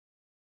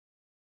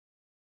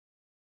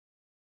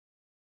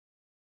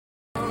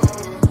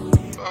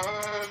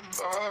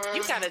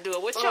gotta do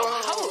it with your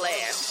whole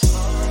ass.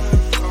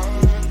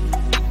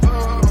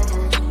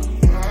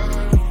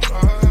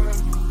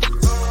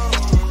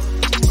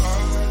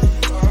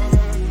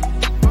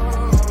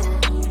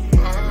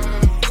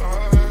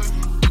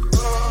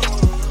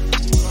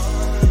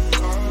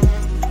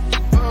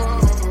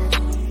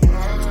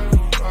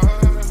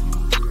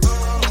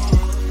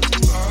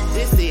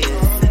 This is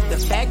the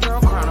Fat Girl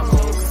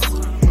Chronicles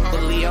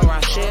with Leo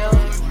Rochelle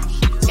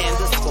and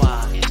the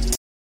squad.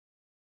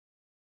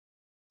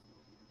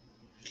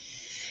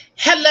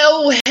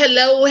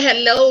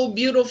 Hello,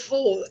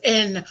 beautiful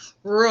and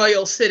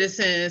royal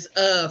citizens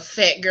of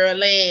Fat Girl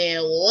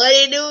Land. What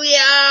it do,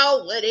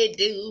 y'all? What it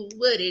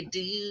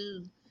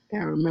do?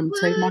 Gotta remember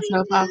to take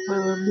myself out for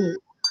a little bit.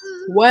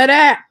 What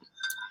up?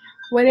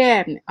 What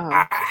happened?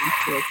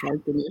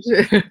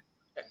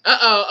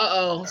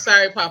 Oh,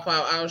 Sorry,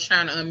 Papa. I was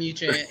trying to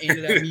unmute you and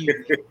ended up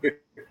muting.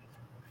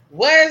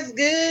 What's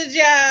good,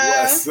 y'all?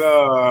 What's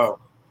up?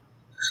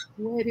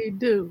 what it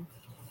do?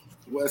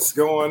 What's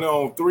going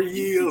on? 3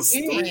 years.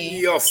 Yeah. 3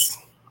 years.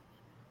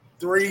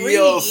 3 3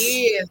 years.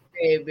 years,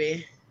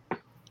 baby.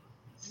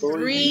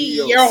 3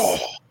 years.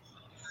 years.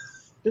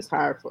 It's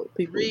hard for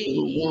people to 3 do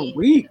years. 1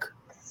 week.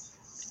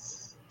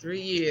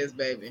 3 years,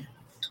 baby.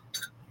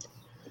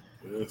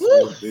 Yes,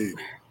 Woo. indeed.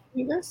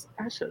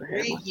 I should have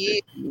had 3 my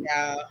years, shit.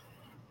 y'all.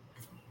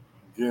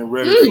 Getting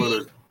ready for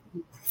the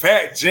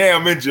Fat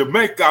Jam in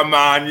Jamaica,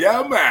 man.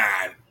 Yeah,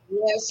 man.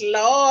 Yes,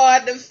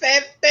 Lord, the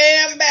Fat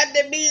Fam about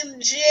to be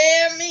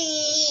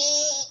jammy.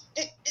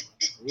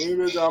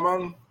 Where is that,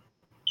 man?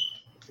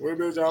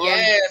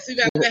 Yes, we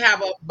about to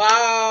have a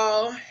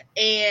ball,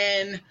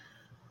 and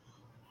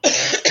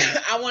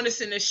I want to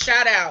send a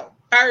shout out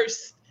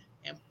first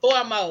and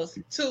foremost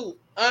to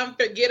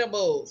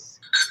Unforgettables,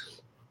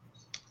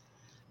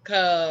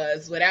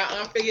 because without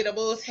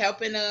Unforgettables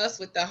helping us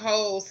with the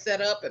whole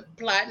setup and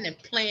plotting and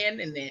planning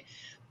and then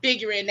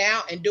figuring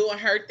out and doing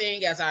her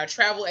thing as our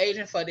travel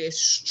agent for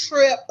this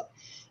trip,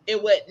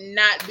 it would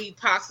not be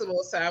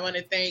possible. So I want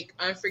to thank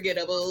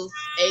Unforgettables,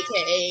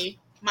 aka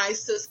my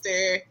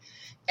sister,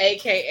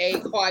 aka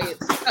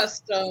Quiet's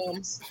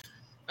Customs.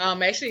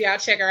 Make sure y'all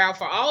check her out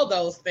for all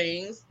those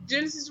things.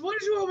 Genesis,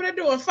 what is you over there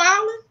doing?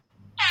 Filing?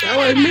 That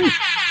wasn't me.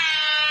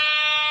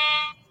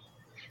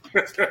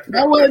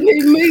 That wasn't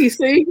even me.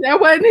 See, that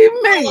wasn't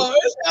even me. Oh,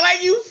 it sounded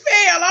like you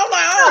failed. I'm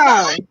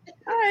like,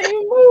 Oh, I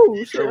ain't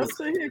moved. Shit, I'm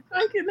sitting here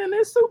cooking in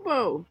this Super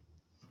Bowl.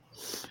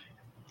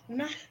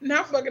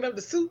 not fucking up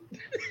the soup.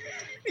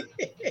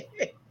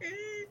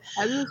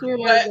 I just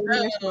realized But,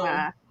 that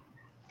that's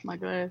my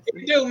glasses.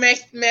 You do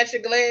match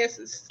your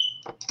glasses.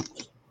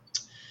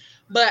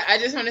 But I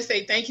just want to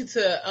say thank you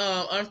to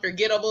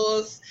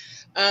Unforgettables,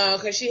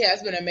 because she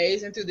has been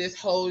amazing through this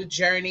whole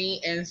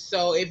journey. And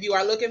so if you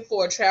are looking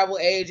for a travel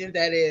agent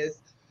that is,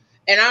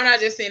 and I'm not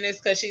just saying this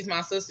because she's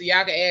my sister,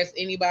 y'all can ask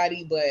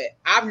anybody, but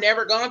I've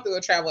never gone through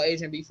a travel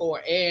agent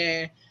before.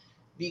 And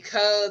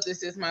because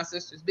this is my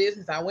sister's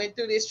business, I went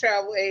through this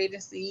travel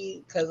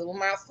agency because it was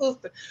my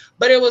sister.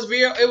 But it was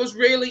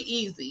really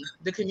easy.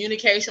 The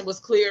communication was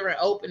clear and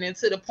open and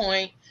to the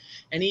point.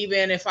 And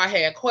even if I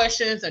had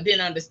questions or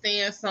didn't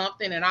understand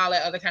something and all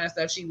that other kind of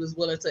stuff, she was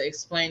willing to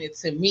explain it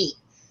to me.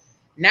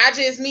 Not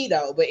just me,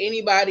 though, but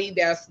anybody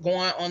that's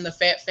going on the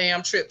Fat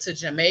Fam trip to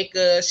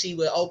Jamaica, she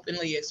will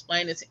openly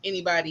explain it to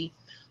anybody.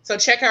 So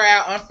check her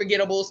out,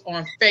 Unforgettables,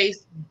 on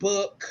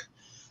Facebook.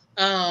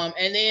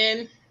 And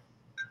then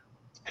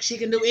she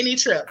can do any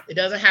trip. It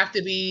doesn't have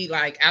to be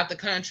like out the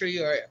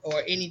country or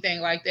anything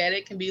like that.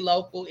 It can be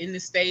local, in the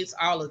States,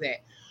 all of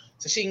that.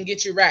 So she can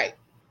get you right.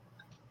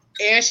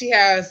 And she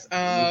has,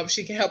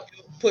 she can help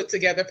you put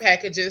together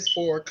packages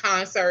for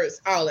concerts,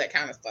 all that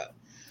kind of stuff.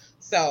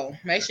 So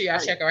make sure y'all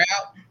check her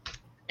out.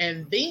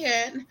 And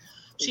then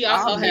she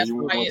also has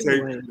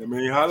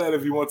holla at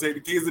if you want to take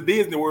the kids to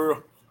Disney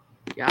World.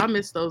 Y'all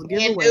missed those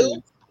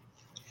giveaways.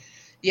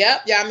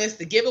 Yep, y'all missed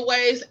the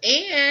giveaways.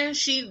 And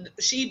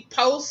she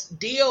posts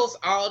deals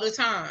all the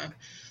time.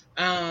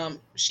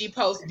 She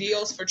posts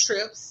deals for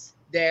trips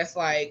that's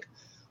like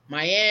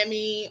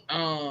Miami,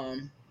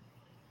 I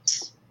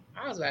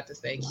was about to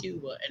say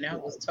Cuba, and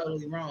that was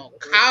totally wrong.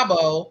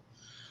 Cabo.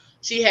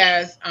 She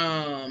has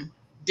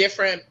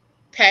different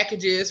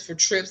packages for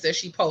trips that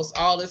she posts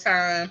all the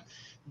time.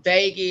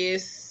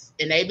 Vegas,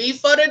 and they be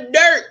for the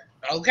dirt.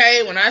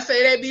 Okay, when I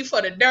say they be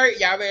for the dirt,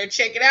 y'all better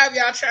check it out.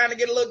 Y'all trying to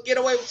get a little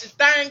getaway with your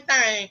thing.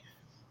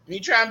 You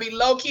trying to be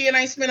low key and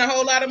ain't spend a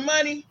whole lot of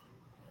money?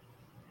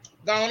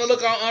 Go on and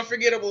look on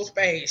Unforgettables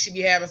page. She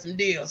be having some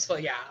deals for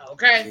y'all.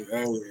 Okay.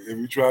 Hey, if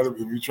you trying to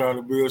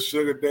be a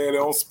sugar daddy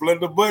on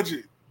Splendor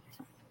budget.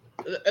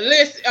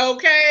 Listen,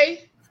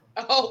 okay.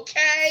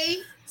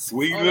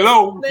 Sweet and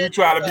low. You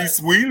try to be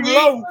sweet and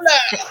low.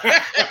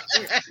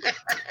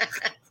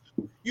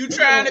 You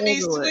trying to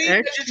be sweet,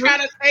 but you trying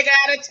to take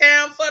out of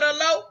town for the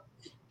low.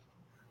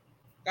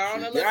 Go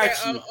on and look at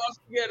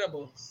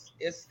Unforgettables.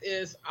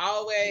 It's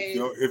always.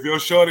 If your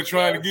shorty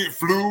trying to get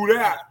flued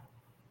out.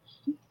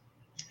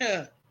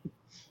 And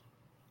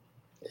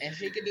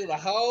she could do the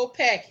whole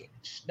package.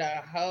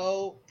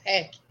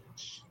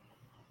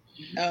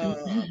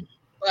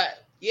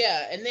 But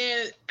yeah, and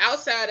then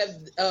outside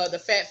of the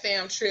Fat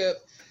Fam trip,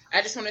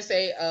 I just want to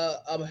say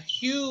a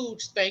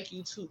huge thank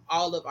you to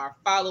all of our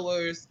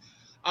followers,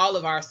 all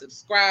of our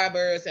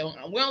subscribers. And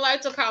we don't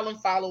like to call them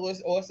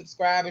followers or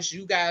subscribers.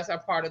 You guys are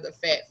part of the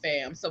Fat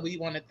Fam. So we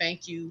want to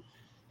thank you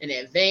in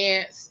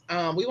advance.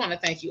 We want to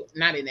thank you,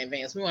 not in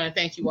advance, we want to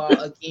thank you all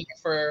again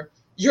for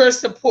your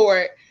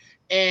support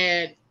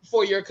and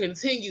for your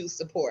continued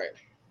support.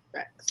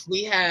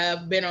 We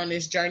have been on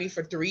this journey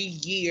for 3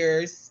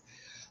 years.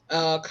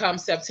 Come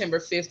September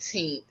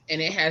 15th,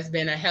 and it has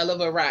been a hell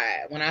of a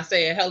ride. When I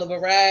say a hell of a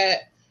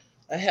ride,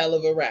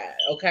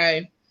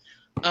 okay?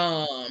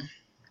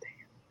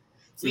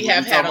 We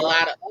have had a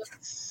lot of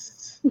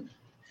ups. You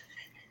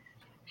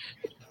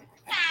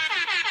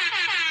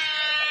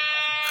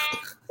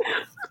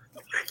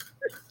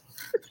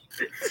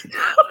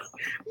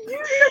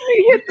hear me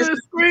hit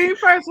the screen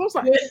first? I'm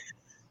sorry.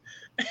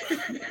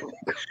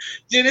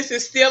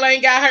 Genesis still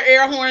ain't got her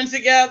air horn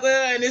together,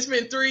 and it's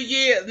been 3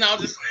 years. No,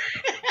 just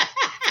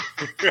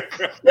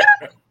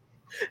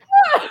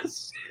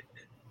that's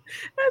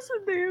a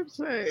damn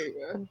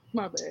shame.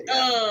 My bad.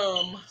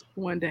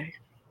 One day.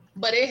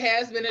 But it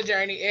has been a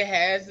journey. It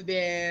has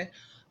been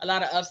a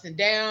lot of ups and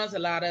downs, a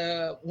lot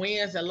of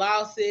wins and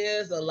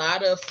losses, a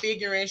lot of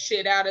figuring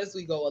shit out as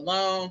we go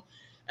along,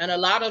 and a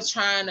lot of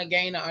trying to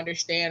gain an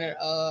understanding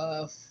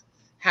of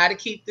how to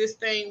keep this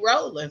thing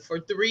rolling for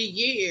 3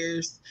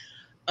 years.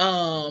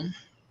 And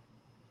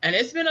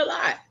it's been a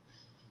lot.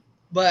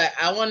 But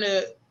I want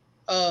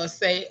to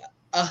say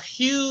a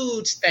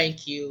huge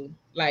thank you,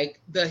 like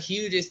the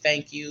hugest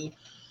thank you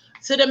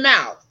to the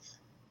Mouth.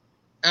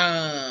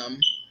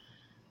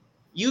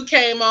 You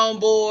came on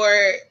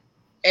board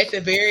at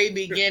the very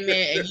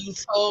beginning and you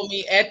told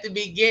me at the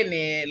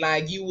beginning,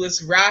 like you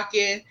was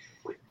rocking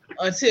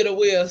until the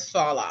wheels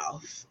fall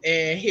off.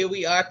 And here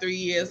we are 3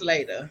 years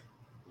later.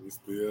 We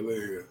still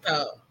here.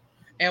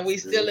 And we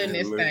still in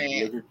this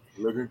thing.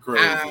 Looking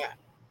crazy.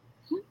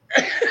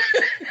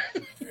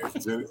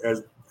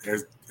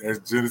 As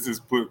Genesis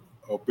put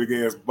a big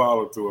ass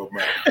bottle to her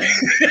mouth.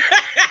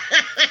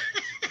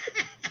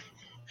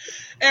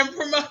 And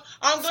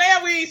I'm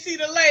glad we ain't see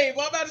the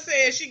label. I'm about to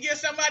say, if she gives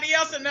somebody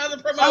else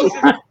another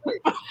promotion.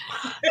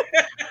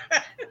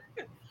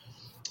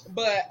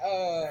 But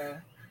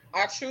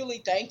I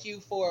truly thank you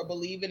for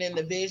believing in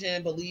the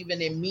vision,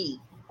 believing in me.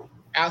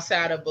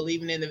 Outside of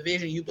believing in the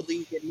vision, you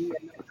believed in me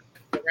enough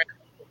to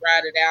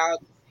ride it out,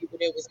 to see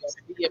what it was going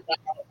to be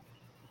about,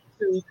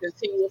 to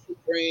continuously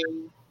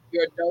bring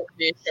your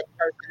dopeness, your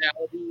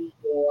personality,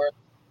 your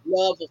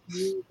love of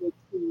music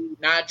to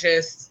not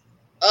just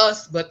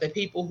us, but the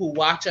people who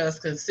watch us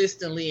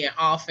consistently and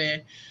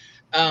often.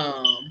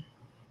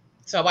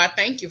 So I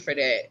thank you for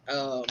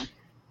that.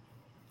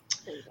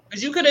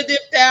 Because you could have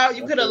dipped out,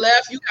 you could have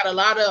left. You got a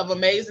lot of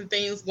amazing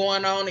things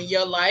going on in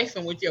your life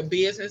and with your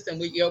business and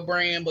with your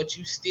brand, but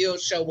you still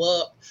show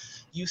up.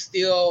 You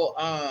still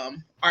are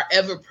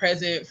ever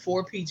present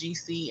for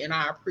PGC, and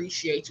I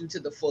appreciate you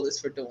to the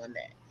fullest for doing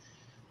that.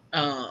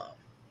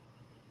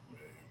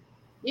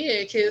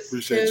 Yeah,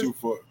 appreciate you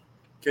for.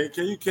 Can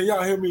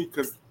y'all hear me?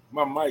 Because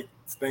my mic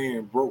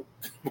stand broke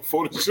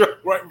before the show,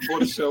 right before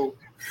the show.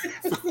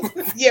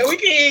 Yeah, we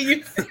can hear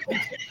you.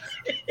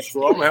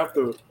 So I'm gonna have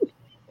to.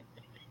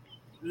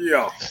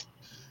 Yeah.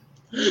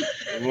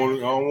 I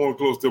don't want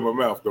to close to my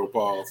mouth though,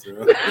 Paul.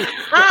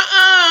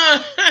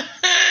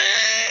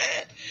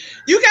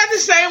 You got the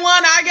same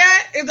one I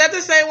got? Is that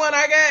the same one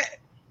I got?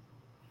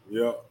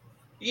 Yeah.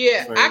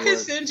 Yeah, I can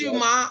send you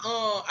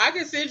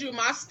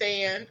my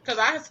stand because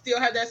I still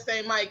have that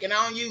same mic and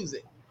I don't use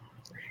it.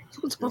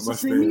 My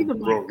stand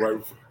broke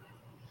right.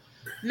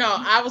 No,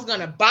 I was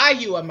gonna buy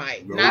you a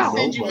mic, not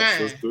send you mine.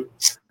 Sister,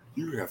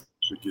 you have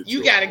to get.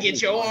 You gotta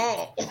get your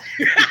own.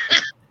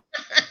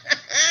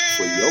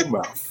 For your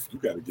mouth. You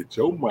got to get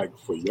your mic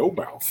for your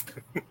mouth.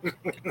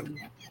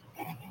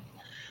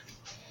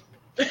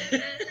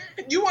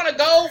 You want a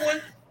gold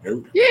one?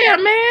 Yeah,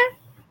 man.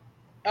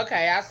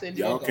 Okay, I'll send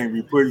you. Y'all can't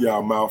be putting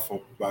y'all mouth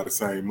on by the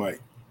same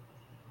mic.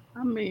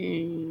 I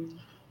mean,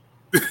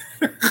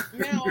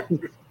 now,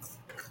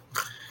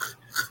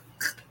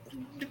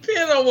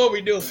 depends on what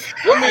we do.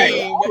 I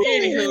mean, but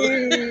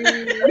anywho.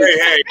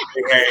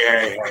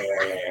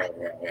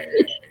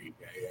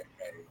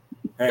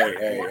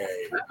 Hey.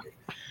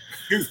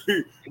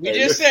 We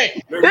just say.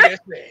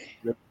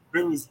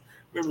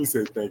 Let me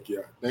say thank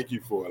you. Thank you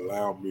for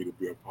allowing me to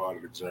be a part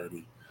of the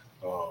journey.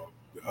 The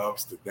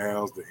ups, the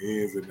downs, the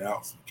ins and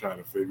outs. I'm trying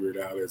to figure it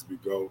out as we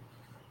go.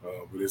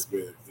 But it's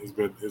been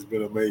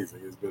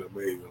amazing. It's been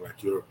amazing.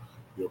 Like your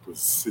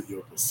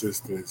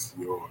persistence,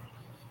 your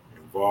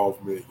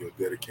involvement, your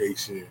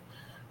dedication.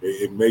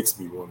 It makes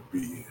me want to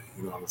be here.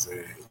 You know what I'm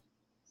saying?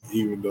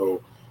 Even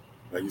though,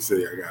 like you say,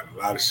 I got a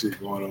lot of shit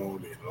going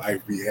on and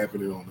life be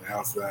happening on the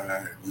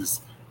outside,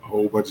 just a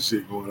whole bunch of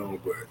shit going on,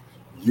 but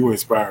you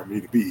inspired me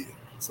to be here.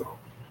 So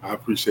I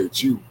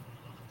appreciate you.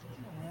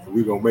 And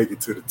we're going to make it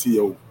to the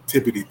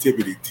tippity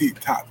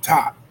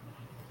top.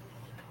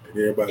 And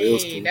everybody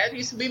else can that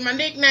used to be my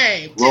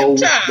nickname. roll.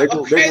 Tip top. They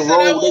can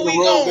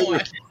roll.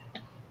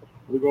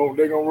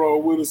 They're gonna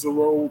roll with us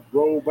or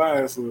roll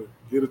by us or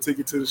get a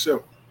ticket to the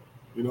show.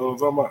 You know what I'm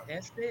talking about?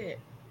 That's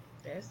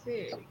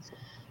it.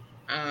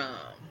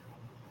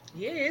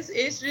 Yeah,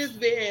 it's just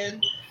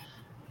been,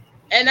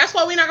 and that's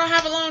why we're not gonna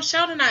have a long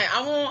show tonight.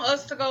 I want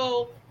us to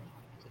go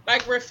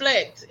like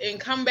reflect and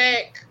come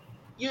back,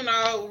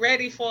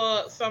 ready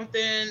for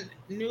something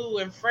new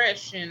and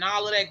fresh and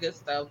all of that good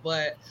stuff.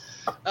 But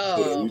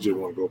yeah, you just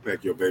want to go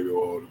pack your baby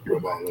oil and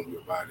rub all over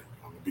your body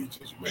on the beach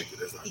as you make it.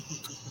 That's all.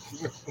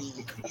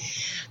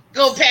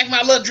 Go pack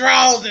my little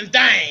drawers and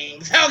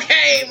things,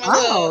 okay?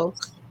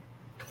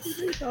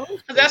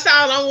 That's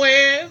all I'm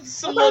wearing.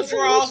 Some little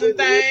drawers and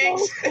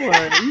things.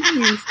 You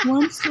need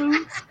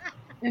swimsuits,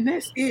 and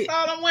that's it. That's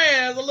all I'm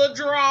wearing is a little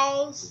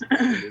drawers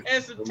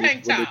and some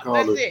tank tops.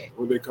 That's it.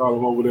 What they call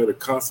them over there, the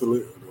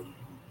consulate.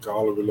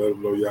 Call them and let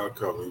them know y'all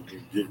coming.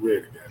 Get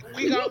ready, goddamn.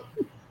 We go.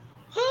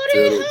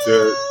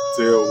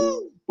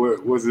 Tell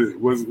what's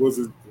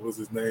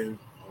his name?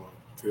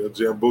 Tell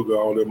Jam Booger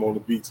all them on the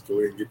beach go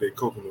ahead and get that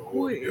coconut oil.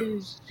 What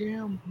is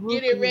Jam Booger?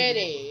 Get it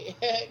ready.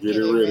 Get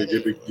it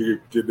ready.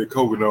 Get the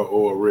coconut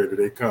oil ready.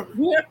 They coming.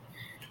 Yeah.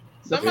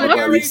 Somebody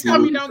already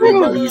told me don't get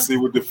everybody you see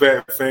with the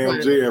Fat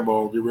Fam Jam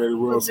on, get ready to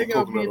rub some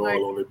coconut oil like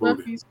on their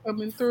booty. He's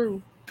coming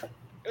through.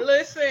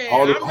 Listen,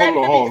 hold on.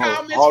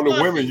 All the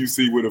Fluffy. women you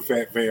see with a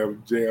Fat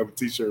Fam Jam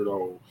t-shirt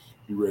on,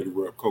 you ready to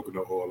rub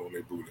coconut oil on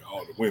their booty.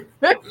 All the women.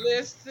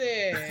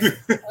 Listen,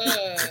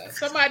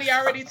 somebody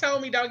already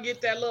told me don't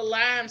get that little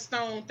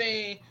limestone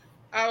thing.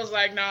 I was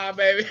like, nah,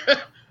 baby.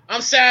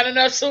 I'm signing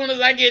up soon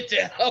as I get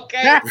there.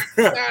 Okay,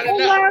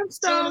 signing up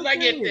soon as I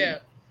get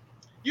there.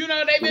 You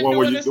know they've been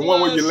doing this. The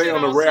one where you lay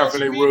on the raft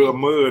and they rub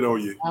mud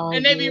on you,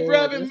 and they be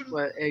rubbing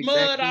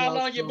mud all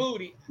on your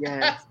booty.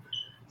 Yeah.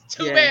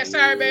 Too bad,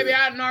 sorry, baby.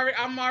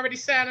 I'm already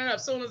signing up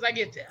soon as I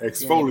get there.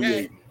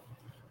 Exfoliating.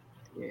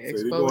 Yeah,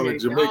 so they going to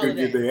Jamaica and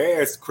get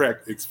their ass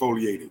cracked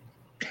exfoliated.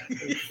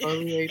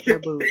 Exfoliate their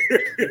booty.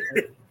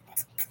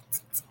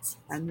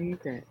 I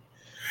need that.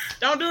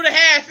 Don't do the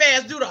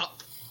half-ass. Do the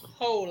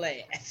whole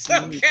ass.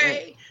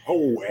 Okay.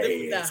 Whole ass.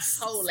 Do the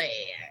whole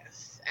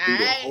ass. Do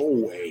the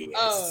whole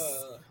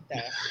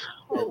ass.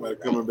 Everybody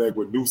coming back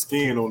with new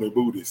skin on their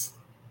booties.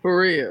 For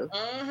real.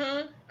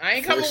 I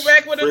ain't coming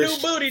back with a new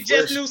booty,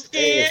 just new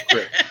skin.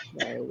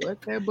 Hey,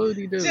 what that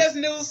booty do? Just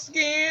new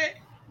skin.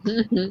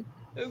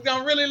 It's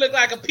gonna really look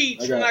like a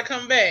peach when I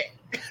come back.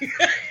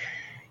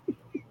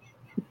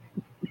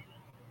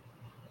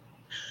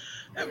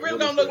 That really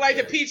gonna look like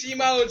the peach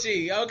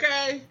emoji,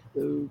 okay?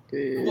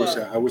 Stupid.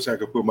 I wish I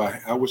could put my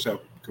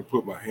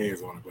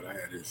hands on it, but I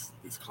had this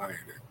client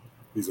that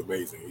he's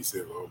amazing. He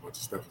said a whole bunch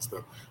of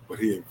stuff, but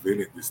he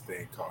invented this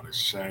thing called a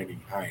shiny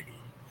hiney,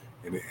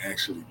 and it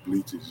actually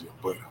bleaches your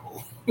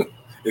butthole.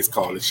 It's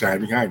called a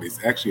shiny hiney. It's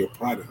actually a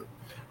product.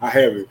 I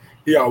have it.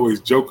 He always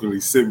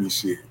jokingly sent me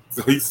shit,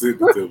 so he sent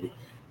it to me.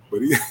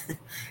 But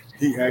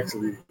he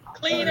actually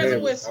clean as a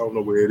whistle. I don't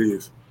know where it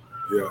is.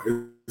 Yeah,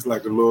 it's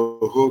like a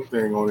little hook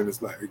thing on it. It's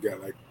like it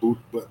got like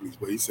butt leads.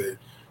 But he said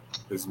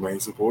his main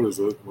supporters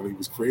when he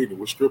was creating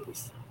was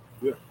strippers.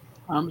 Yeah,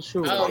 I'm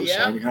sure. Oh yeah,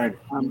 shiny hiney.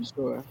 I'm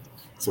sure.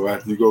 So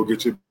after you go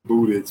get your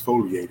booty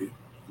exfoliated,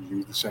 you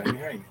use the shiny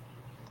hiney,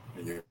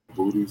 and your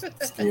booty's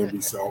skin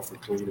be soft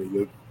and clean, and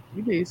you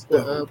need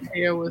to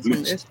pair with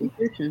some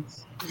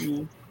estheticians.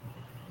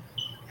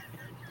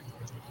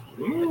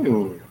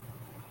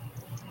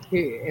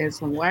 And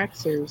some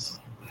waxers.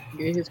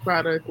 Get his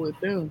product with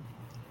them.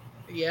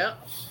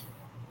 Yep.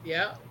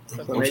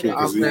 I'm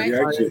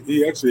sure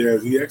he actually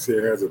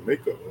has a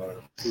makeup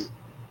line too.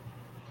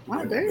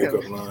 My damn.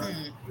 Makeup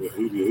line. Yeah,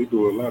 he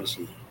do a lot of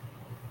shit.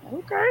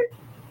 Okay.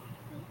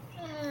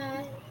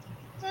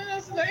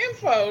 That's the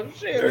info.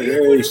 Shit.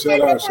 Hey,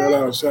 shout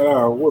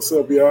out. What's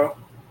up, y'all?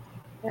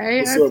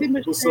 Hey,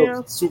 what's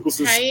up? Super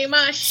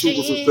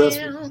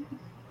successful.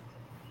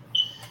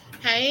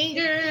 Hey,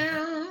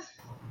 girl.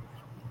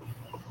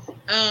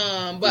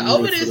 But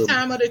over this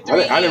time of the 3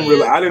 years,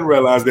 I didn't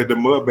realize that the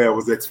mud bath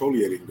was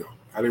exfoliating though.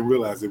 I didn't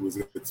realize it was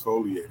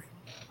exfoliating.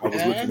 I was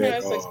looking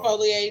at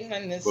exfoliating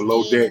on this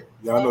below deck.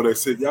 Y'all know that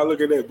shit. Y'all look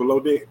at that below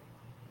deck.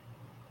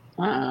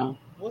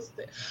 What's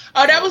that?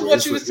 Oh, that was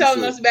what you was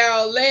telling us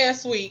about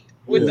last week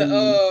with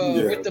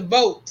with the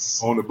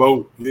boats. On the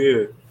boat,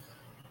 yeah.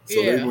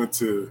 So they went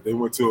to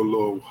a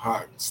little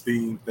hot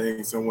steam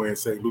thing somewhere in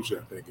St. Lucia,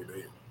 I think, and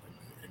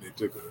they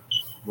took a.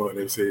 Well,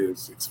 they say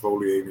it's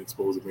exfoliating, it's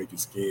supposed to make your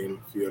skin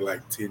feel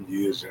like 10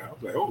 years young. I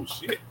was like, oh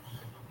shit,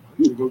 I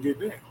need to go get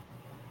that.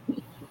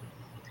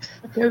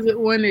 Because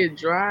when it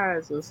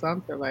dries or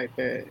something like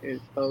that,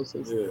 it's supposed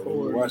to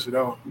wash it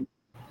off.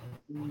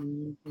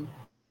 Mm-hmm.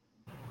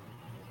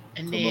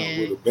 And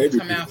then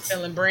come out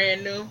feeling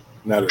brand new.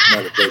 Not a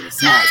baby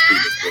size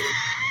penis, but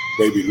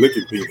a baby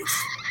looking penis.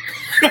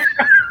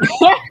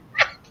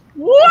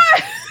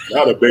 What?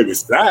 Not a baby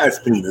size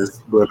penis,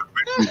 but a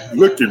baby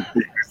looking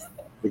penis.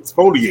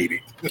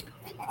 Exfoliating.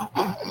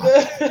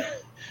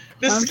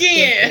 The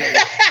skin.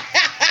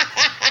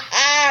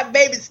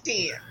 Baby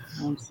skin.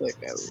 I'm sick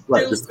of it.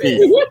 Right, the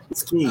skin. The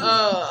skin.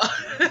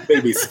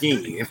 Baby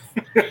skin.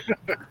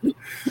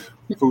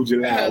 Fuji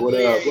Live. What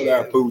up? What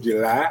up, Fuji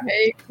Live?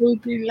 Hey,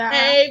 Fuji Live.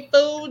 Hey,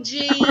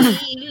 Fuji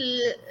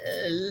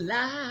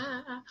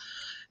Live.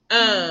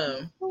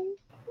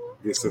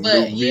 Get some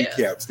But, new yeah.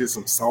 kneecaps. Get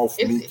some soft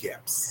It's-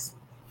 kneecaps.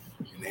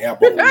 And the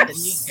elbows.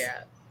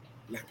 kneecap.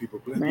 Black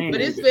people. Man.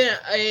 But it's been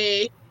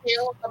a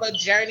hell of a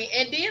journey.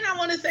 And then I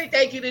want to say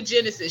thank you to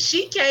Genesis.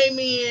 She came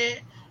in,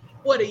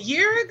 what, a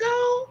year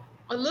ago?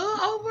 A little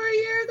over a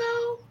year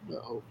ago?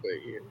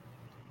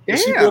 And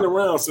she been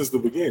around since the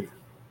beginning.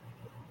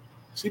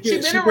 She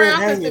been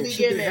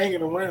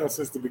hanging around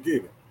since the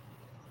beginning.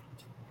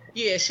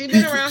 Yeah, she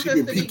been around She since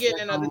been the peeping.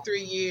 beginning of the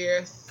 3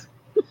 years.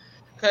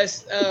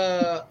 Cause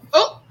I'm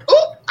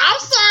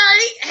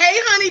sorry. Hey,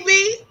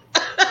 honeybee.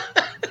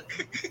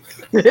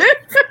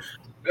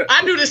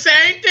 I do the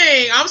same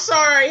thing. I'm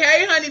sorry.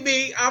 Hey,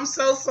 honeybee. I'm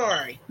so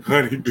sorry.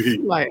 Honeybee.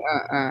 Like,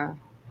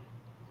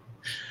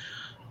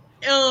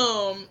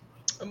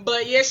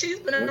 But yeah, she's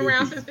been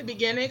around since the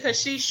beginning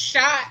because she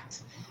shot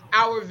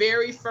our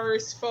very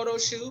first photo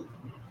shoot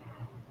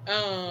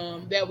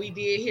that we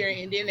did here in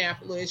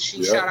Indianapolis.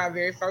 She shot our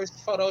very first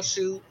photo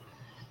shoot.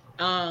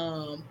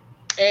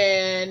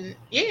 And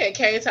yeah, it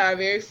came to our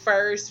very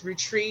first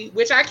retreat,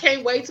 which I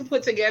can't wait to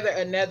put together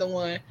another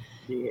one.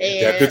 yeah.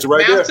 And That picture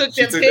right Mal there. took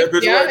She them took that pic-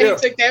 picture yeah, right he there.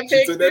 took that She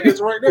picture. took that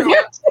picture right there.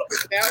 Yeah,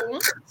 that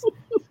one.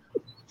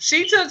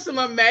 She took some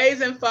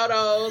amazing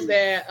photos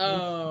that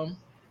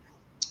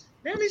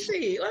let me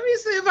see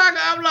if I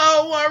can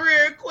upload one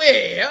real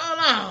quick. Hold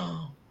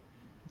on.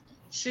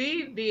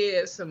 She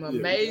did some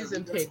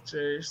amazing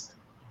pictures.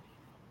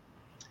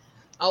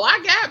 Oh, I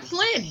got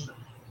plenty.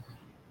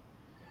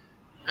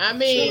 I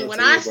mean, when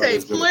I say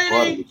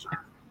plenty,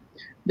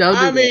 Don't do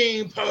I that.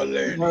 mean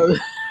plenty. No.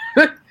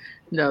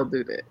 Don't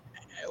do that.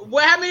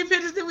 Well, how many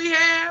pictures did we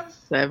have?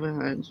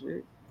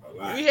 700.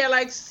 We had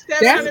like That's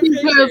 700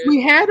 because pictures.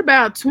 we had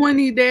about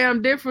 20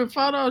 damn different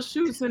photo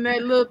shoots in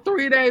that little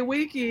 3-day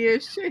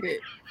weekend. Shit.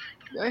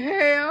 The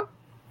hell?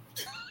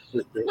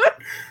 Yeah,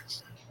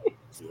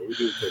 we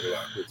did take a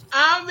lot of pictures.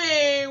 I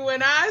mean,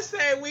 when I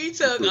say we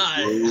took a lot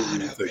We of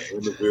take pictures.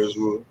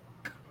 individual.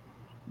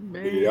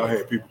 Man. Y'all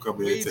had people come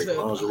in We and take took-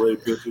 lingerie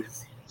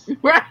pictures.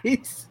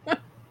 Right.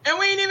 And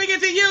we didn't even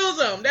get to use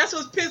them. That's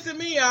what's pissing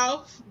me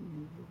off.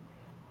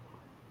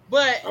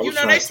 But, I you was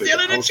know, trying they to take- still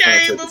in I the was trying to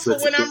take chamber a for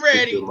sexy when I'm picture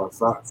ready. in my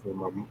socks and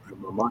my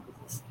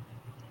moccasins.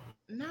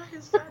 Not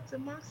his socks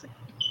and moccasins.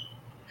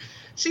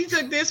 She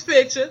took this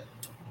picture.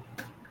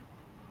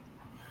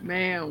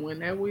 Man, when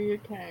that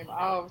wig came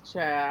off,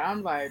 child,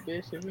 I'm like,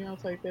 bitch, if you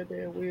don't take that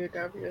damn wig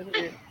off your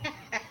head,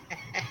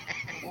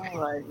 I'm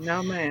like,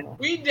 no, man.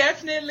 We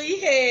definitely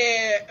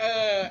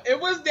had, it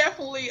was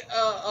definitely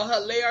a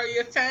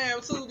hilarious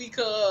time, too,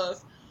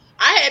 because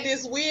I had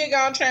this wig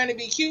on trying to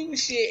be cute and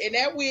shit, and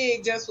that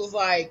wig just was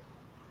like,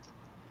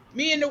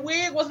 me and the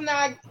wig was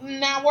not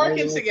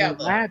working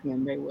together.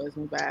 They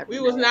wasn't vibing. We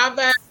was not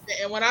vibing.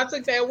 And when I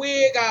took that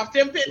wig off,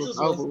 them It pictures was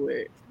was over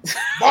with.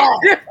 bomb.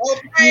 You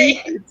Okay.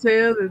 could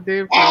tell the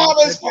difference.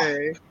 Oh, that's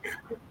okay.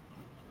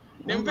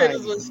 Them I'm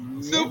pictures like, was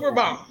super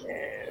bomb.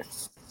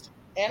 Yes.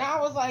 And I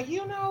was like,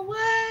 you know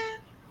what?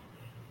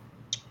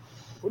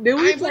 Did I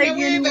we ain't put take that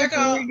wig any with back the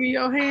on. wig in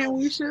your hand?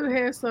 We should have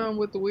had some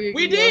with the wig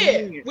We in your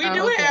did. hand. We Oh,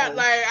 do okay. have,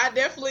 like, I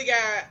definitely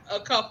got a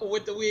couple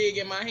with the wig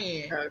in my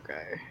hand.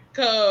 Okay.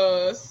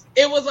 Because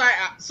it was like,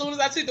 as soon as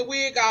I took the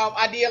wig off,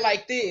 I did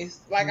like this.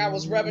 Like I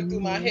was rubbing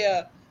through my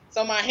hair.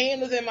 So my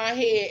hand was in my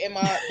head and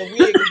the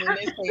wig was in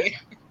this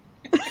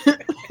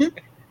hand.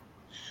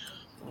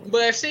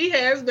 But she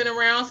has been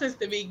around since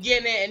the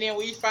beginning. And then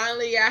we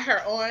finally got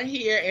her on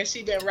here. And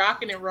she been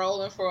rocking and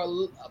rolling for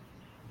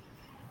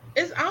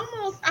it's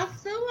almost, I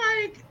feel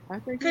like, I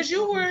think 'cause it's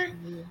you almost were-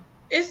 a year.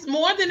 it's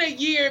more than a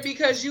year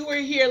because you were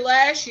here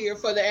last year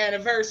for the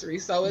anniversary.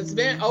 So it's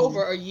been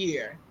over a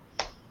year.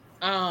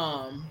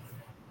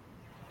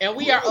 And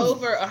we are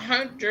over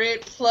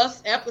 100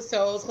 plus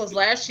episodes because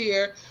last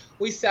year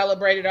we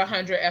celebrated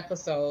 100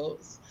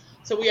 episodes.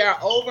 So we are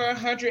over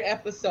 100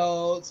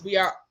 episodes. We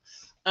are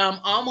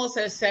almost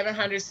at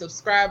 700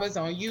 subscribers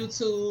on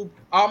YouTube,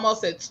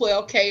 almost at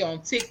 12K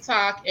on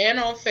TikTok and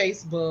on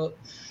Facebook.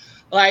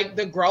 Like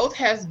the growth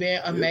has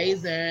been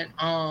amazing.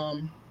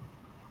 And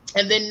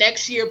then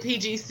next year,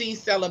 PGC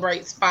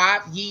celebrates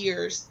 5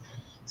 years.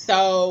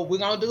 So we're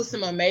going to do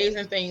some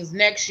amazing things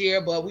next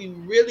year. But we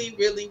really,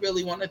 really,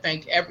 really want to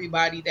thank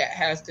everybody that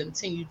has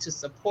continued to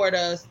support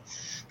us,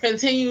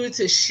 continue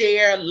to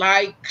share,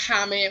 like,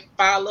 comment,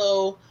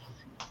 follow,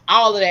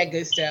 all of that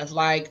good stuff.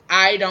 Like,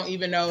 I don't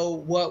even know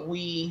what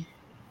we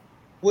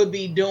would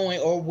be doing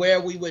or where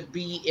we would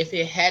be if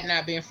it had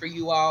not been for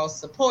you all's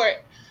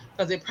support.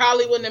 Because it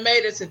probably wouldn't have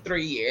made it to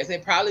 3 years.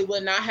 It probably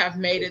would not have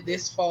made it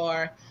this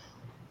far.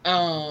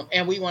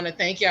 And we want to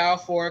thank y'all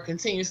for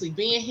continuously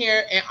being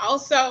here and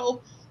also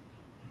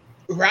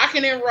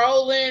rocking and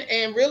rolling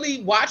and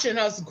really watching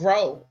us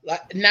grow,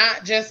 like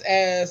not just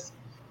as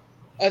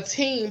a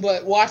team,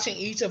 but watching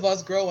each of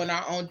us grow in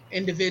our own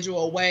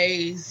individual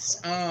ways.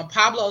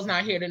 Pablo's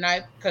not here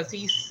tonight because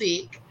he's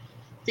sick.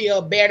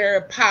 Feel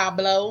better,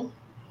 Pablo.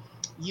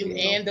 You Feel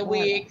and the better.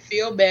 wig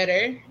feel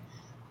better.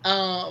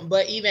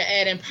 But even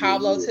adding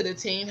Pablo to the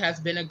team has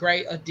been a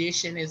great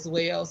addition as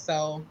well.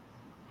 So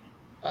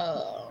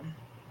I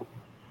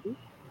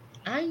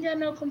ain't got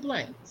no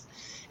complaints.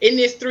 In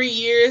this 3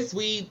 years,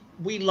 we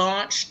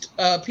launched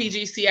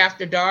PGC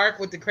After Dark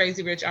with the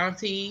Crazy Rich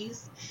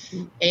Aunties,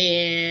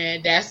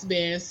 and that's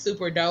been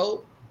super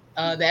dope.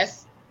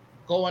 That's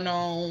going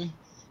on.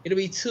 It'll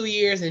be 2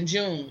 years in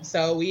June,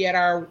 so we at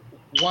our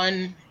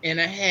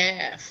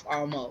 1.5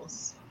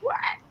 almost. What?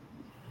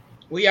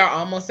 We are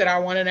almost at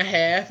our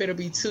 1.5. It'll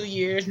be 2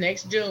 years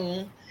next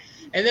June.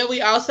 And then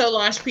we also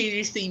launched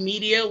PGC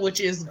Media, which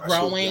is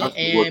growing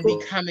and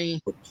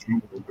becoming.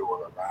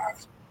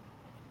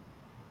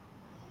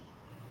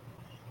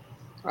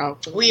 Oh,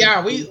 We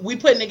are. We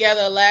putting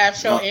together a live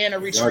show and a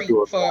retreat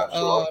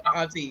for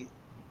aunties.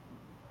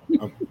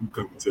 I'm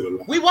coming to the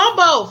line. We want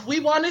both. We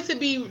want it to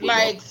be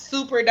like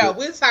super dope.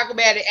 We'll talk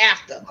about it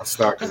after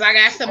because I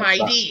got some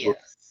ideas.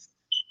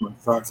 My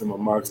socks and my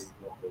moccasins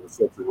in a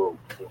separate row.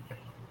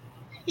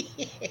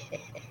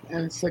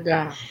 and a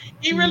cigar.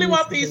 He really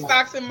want these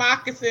socks and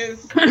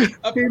moccasins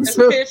up in this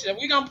picture.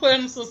 We're gonna put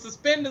him some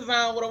suspenders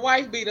on with a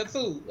wife beater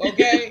too,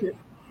 okay?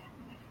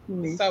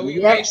 So we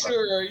make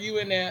sure you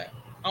in there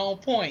on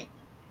point.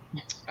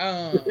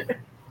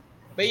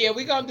 But yeah,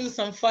 we're gonna do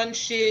some fun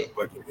shit.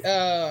 Looking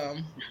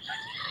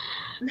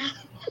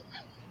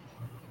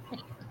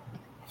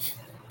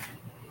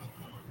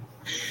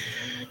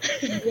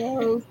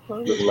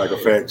like a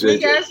fat JJ. We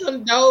got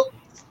some dope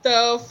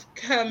stuff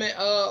coming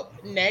up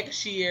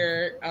next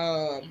year,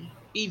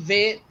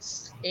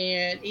 events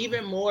and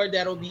even more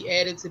that'll be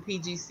added to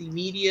PGC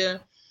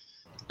Media.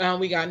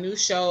 We got new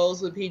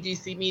shows with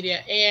PGC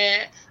Media,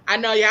 and I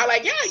know y'all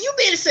like, yeah, you've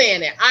been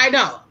saying it. I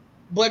know,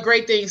 but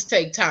great things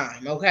take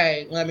time.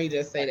 Okay, let me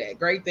just say that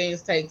great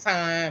things take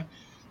time.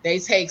 They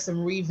take some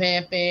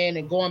revamping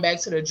and going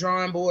back to the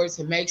drawing board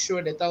to make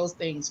sure that those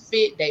things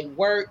fit, they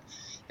work,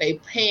 they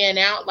pan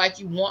out like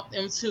you want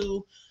them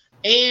to.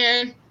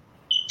 And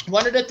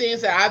one of the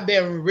things that I've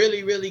been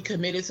really, really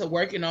committed to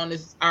working on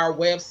is our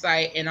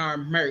website and our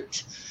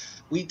merch.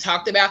 We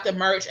talked about the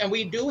merch, and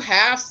we do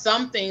have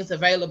some things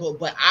available,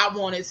 but I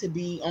want it to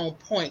be on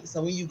point.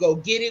 So when you go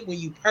get it, when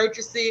you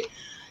purchase it,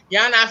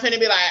 y'all not finna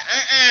be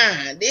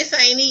like, this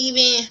ain't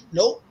even,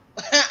 nope.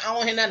 I don't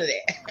want to hear none of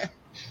that.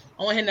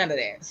 I want to hear none of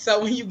that.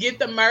 So when you get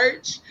the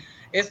merch,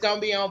 it's going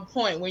to be on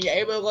point. When you're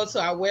able to go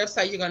to our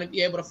website, you're going to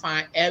be able to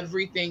find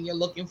everything you're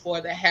looking for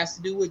that has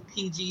to do with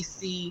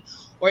PGC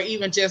or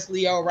even just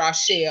Leo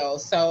Rochelle.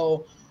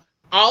 So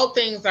all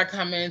things are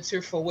coming to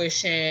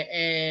fruition,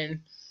 and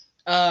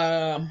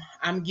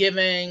I'm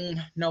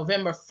giving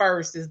November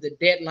 1st is the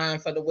deadline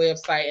for the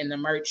website and the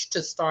merch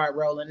to start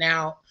rolling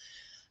out.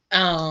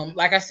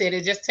 Like I said,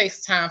 it just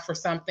takes time for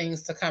some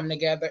things to come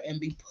together and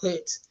be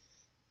put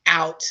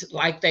out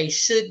like they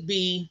should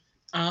be.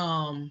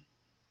 I'm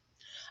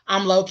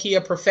low-key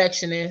a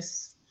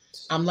perfectionist.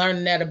 I'm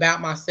learning that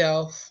about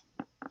myself.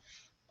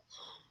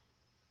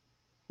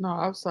 No,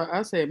 I'm sorry.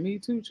 I said me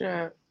too,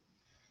 child.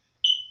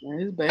 Man,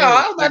 it's bad. Oh,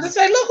 I was about to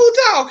say, look who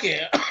talking.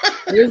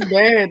 It's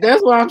bad.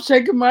 That's why I'm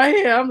shaking my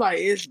head. I'm like,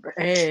 it's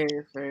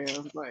bad,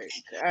 fam. Like,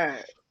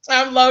 God.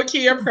 I'm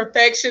low-key a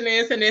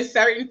perfectionist, and there's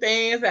certain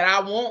things that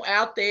I want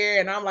out there,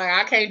 and I'm like,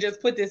 I can't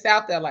just put this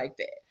out there like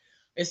that.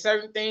 There's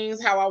certain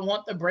things how I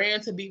want the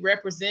brand to be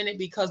represented,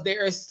 because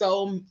there is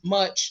so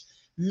much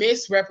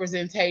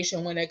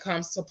misrepresentation when it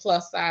comes to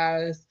plus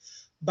size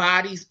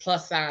bodies,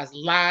 plus size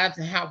lives,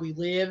 and how we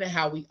live and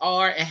how we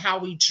are and how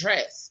we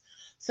dress.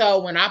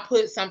 So when I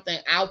put something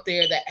out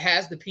there that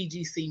has the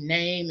PGC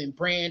name and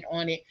brand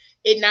on it,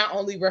 it not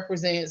only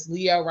represents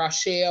Leo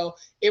Rochelle,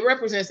 it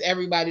represents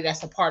everybody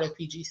that's a part of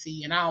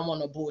PGC. And I don't want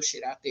no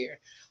bullshit out there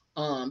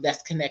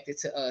that's connected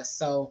to us.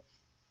 So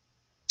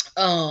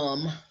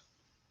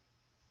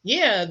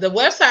yeah, the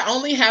website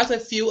only has a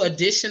few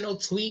additional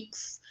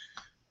tweaks,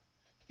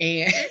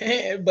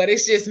 and but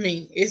it's just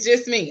me. It's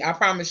just me. I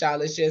promise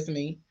y'all, it's just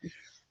me.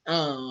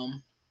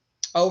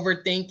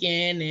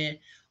 Overthinking and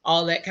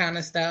all that kind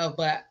of stuff.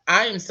 But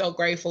I am so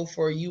grateful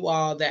for you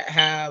all that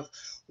have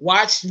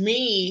watched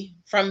me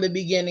from the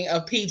beginning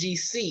of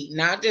PGC,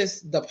 not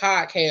just the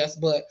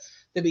podcast, but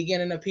the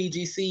beginning of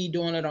PGC,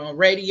 doing it on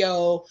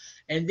radio,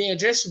 and then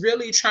just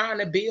really trying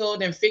to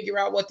build and figure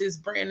out what this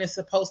brand is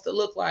supposed to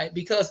look like.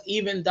 Because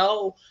even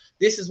though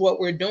this is what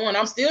we're doing,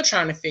 I'm still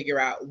trying to figure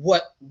out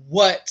what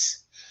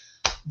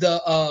the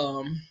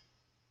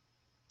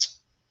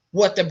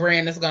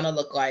brand is gonna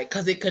look like,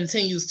 because it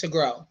continues to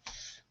grow.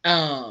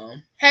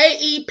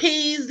 Hey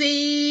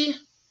EPZ,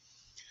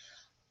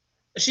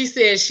 she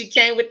says she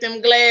came with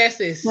them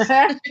glasses.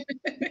 Girl,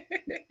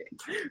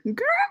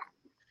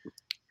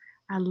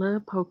 I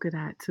love polka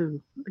dot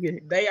too. Look at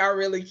it. They are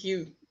really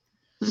cute.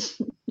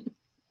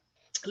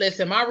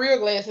 Listen, my real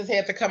glasses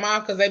had to come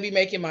off because they be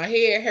making my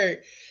head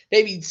hurt.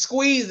 They be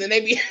squeezing.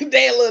 They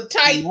a little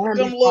tight. Man,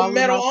 Them be little falling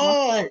metal off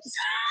my arms.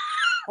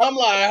 I'm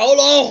like, hold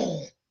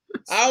on.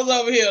 I was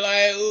over here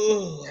like,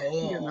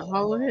 Getting a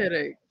whole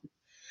headache.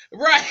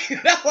 Right.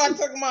 That's why I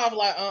took them off.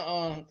 Like,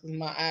 because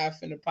my eye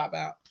finna pop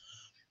out.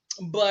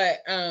 But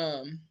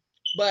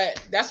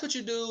But that's what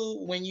you do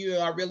when you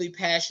are really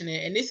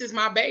passionate. And this is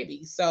my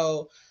baby.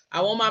 So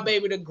I want my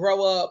baby to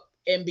grow up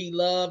and be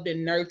loved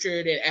and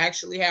nurtured and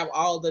actually have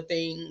all the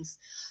things.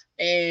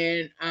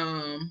 And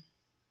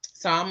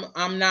so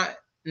I'm not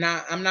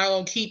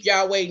gonna keep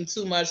y'all waiting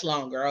too much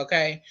longer,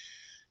 okay?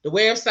 The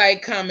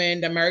website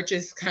coming, the merch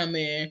is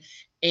coming,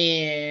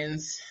 and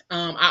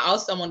I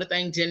also want to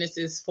thank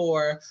Genesis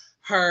for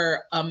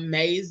her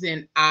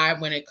amazing eye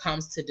when it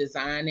comes to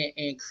designing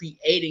and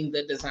creating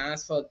the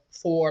designs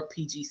for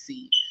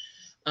PGC.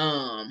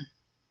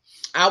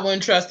 I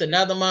wouldn't trust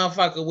another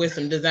motherfucker with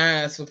some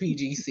designs for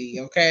PGC,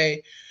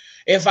 okay?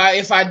 If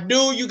I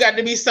do, you got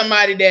to be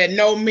somebody that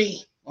know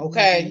me,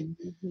 okay?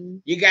 Mm-hmm.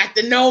 You got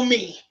to know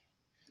me.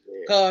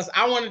 Because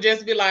I want to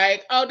just be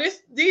like, oh,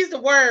 these the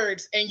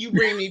words, and you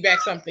bring me back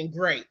something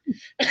great.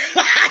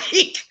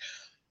 Like,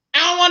 I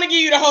don't want to give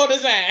you the whole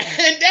design.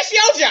 That's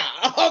your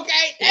job,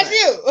 okay? That's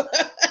you.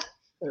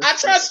 I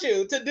trust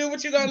you to do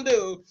what you're going to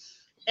do.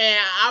 And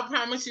I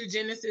promise you,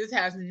 Genesis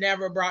has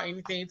never brought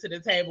anything to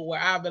the table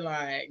where I've been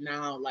like, no,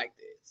 I don't like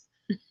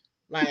this.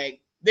 Like,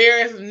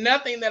 there is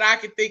nothing that I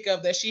could think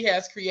of that she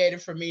has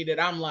created for me that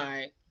I'm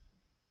like,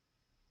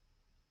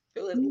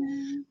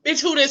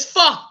 bitch, who this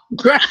for?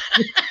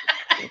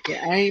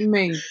 It ain't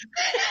me.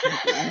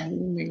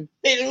 Ain't me.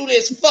 Bitch, who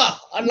this for?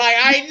 I'm like,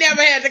 I ain't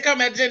never had to come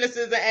at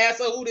Genesis and ask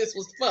her who this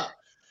was for.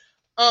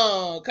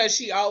 Because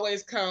she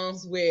always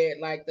comes with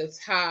like the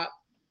top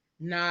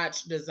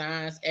notch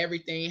designs.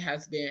 Everything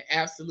has been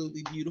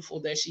absolutely beautiful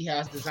that she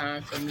has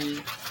designed for me.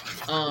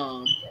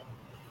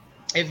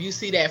 If you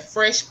see that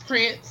Fresh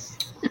Prince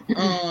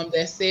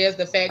that says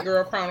the Fat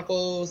Girl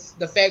Chronicles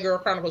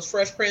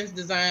Fresh Prince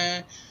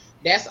design,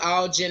 that's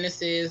all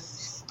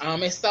Genesis.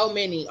 It's so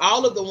many.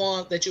 All of the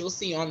ones that you'll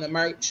see on the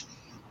merch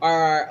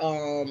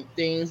are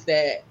things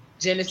that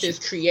Genesis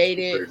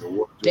created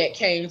that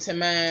came to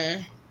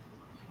mind.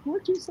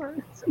 What'd you say?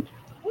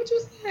 What'd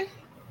you say?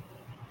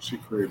 She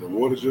created a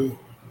water jug.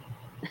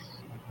 A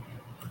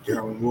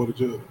gallon water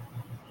jug.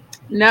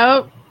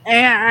 Nope.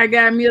 And I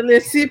got me a little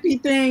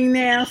sippy thing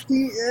now. Look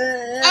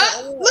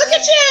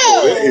at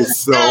you! That is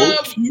so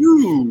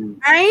cute.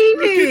 Ain't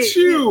Look it? at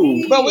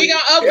you. But we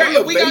gonna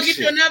upgrade. We gonna get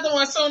Elevation. you another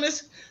one soon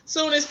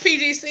as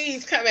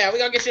PGCs come out. We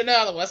gonna get you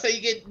another one so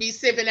you can be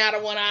sipping out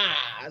of one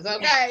eyes.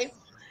 Okay.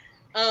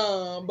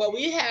 But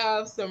we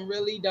have some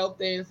really dope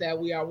things that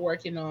we are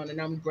working on,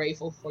 and I'm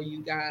grateful for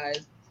you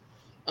guys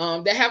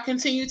that have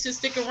continued to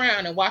stick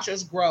around and watch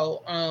us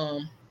grow.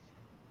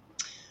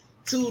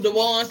 To the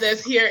ones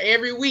that's here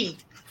every week.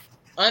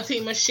 Auntie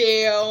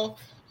Michelle,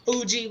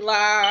 Fuji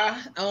La,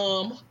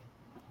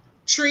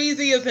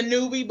 Treasy is a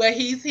newbie, but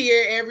he's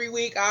here every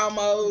week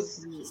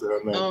almost.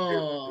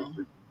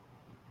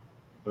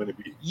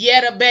 Honeybee.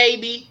 Yetta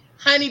baby,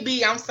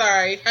 Honeybee. I'm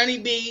sorry,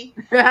 Honeybee.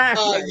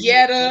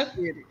 Yetta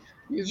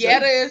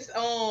is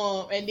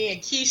and then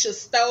Keisha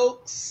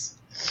Stokes.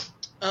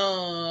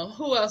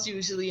 Who else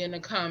usually in the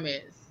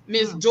comments?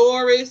 Miss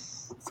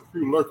Doris. There's a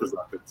few lurkers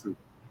out there too.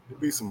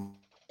 There'll be some.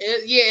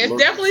 It's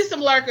lurkers. Definitely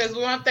some lurkers.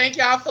 We want to thank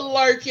y'all for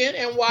lurking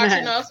and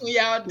watching us when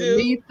y'all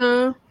do.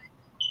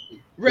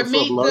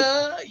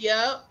 Ramita,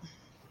 yep.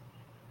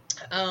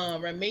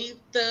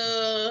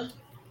 Ramita.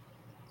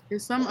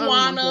 There's some other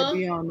ones that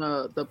be on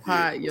the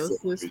pod. Your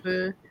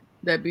sister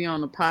that be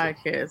on the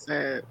podcast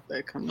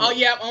that come. Oh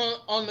yeah,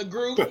 on the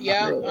group.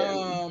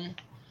 Yeah.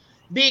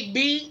 Big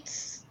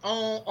Beats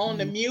on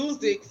the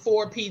music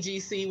for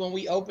PGC when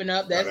we open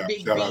up. That's Big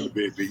Beats. Shout out to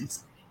Big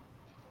Beats.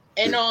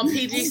 And on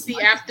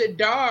PGC After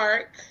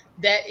Dark,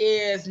 that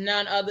is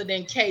none other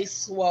than K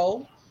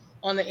Swole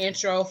on the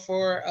intro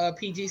for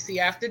PGC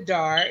After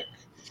Dark.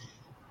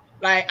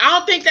 Like, I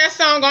don't think that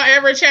song gonna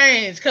ever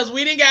change because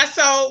we didn't got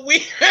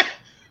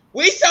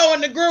we so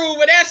in the groove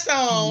with that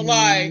song.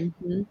 Like,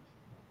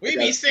 we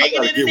be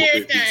singing it and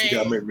everything. You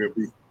gotta make me a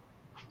beat.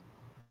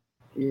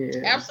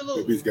 Yeah,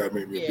 absolutely. Big Beats gotta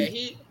make me a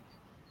beat.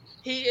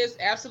 He is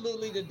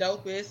absolutely the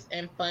dopest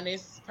and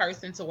funnest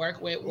person to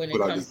work with when it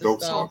comes to this dope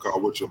stuff. song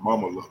called "What Your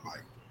Mama Look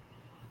Like."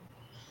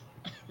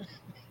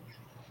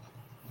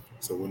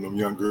 So when them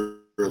young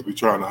girls be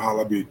trying to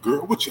holler, be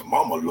girl, what your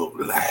mama look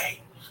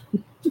like?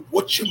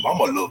 What your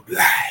mama look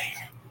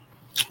like?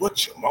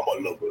 What your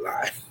mama look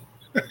like?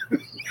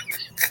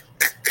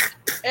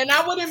 And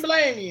I wouldn't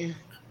blame you.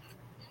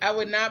 I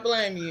would not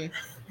blame you.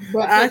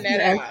 But I can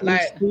actually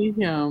see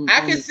him. I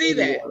can see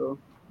that.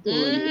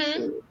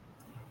 Mm-hmm.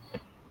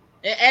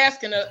 And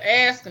asking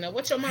her,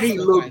 what your mama hey,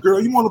 look little like? girl,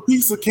 you want a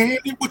piece of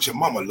candy? What your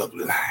mama look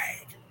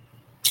like?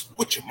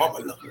 What your mama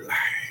look like?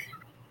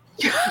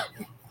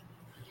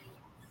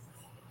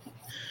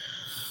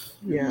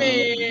 Yeah.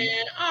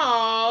 Man,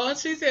 oh,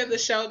 she said the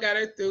show got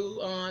her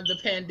through the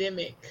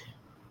pandemic.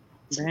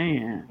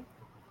 Man.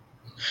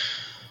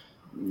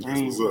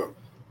 That's what's up.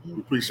 We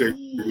appreciate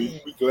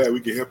it. We glad we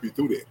can help you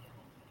through that.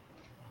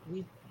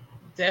 We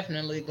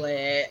definitely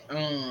glad.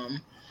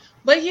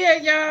 But yeah,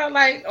 y'all,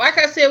 like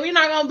I said, we're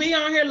not gonna be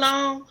on here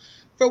long.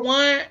 For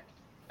one,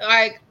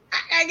 like I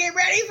gotta get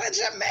ready for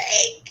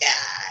Jamaica.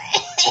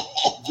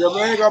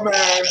 Jamaica,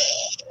 man.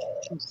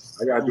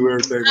 I gotta do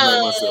everything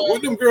by myself.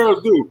 What them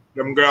girls do?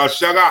 Them girls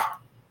sugar.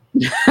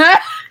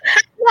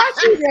 Why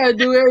she gotta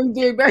do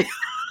everything, baby?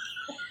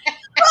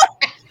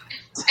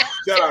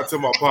 Shout out to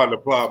my partner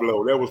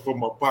Pablo. That was for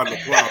my partner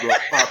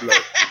Pablo.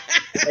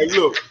 Hey,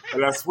 look,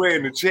 and I swear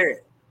in the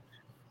chat,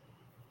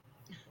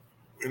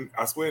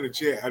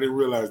 I didn't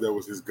realize that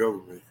was his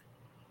government.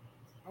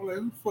 I'm like,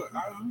 who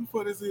the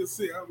fuck is this?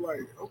 I'm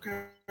like,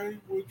 okay,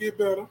 we'll get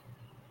better.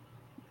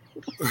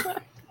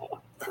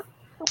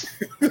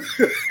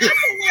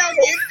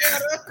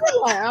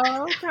 Like,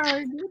 oh,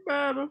 okay, get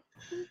better.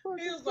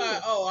 He was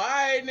like, "Oh, all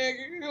right,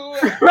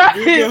 nigga." Right.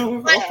 He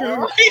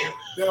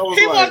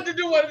wanted to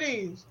do one of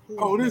these.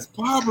 Oh, this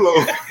Pablo.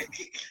 I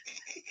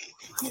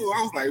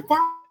was like,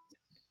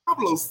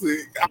 Pablo's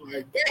sick. I'm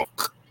like, damn.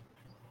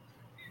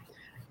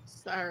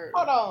 Sir.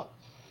 Hold on.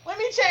 Let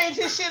me change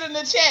his shit in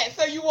the chat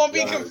so you won't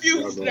be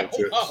confused no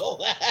more.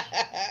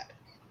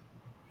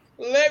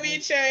 Let me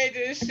change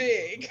this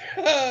shit,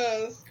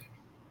 cause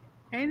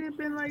ain't it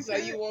been like so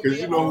that? you won't Because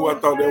be. you know who I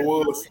thought that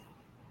was?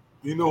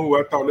 You know who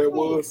I thought that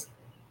was?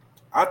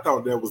 I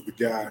thought that was the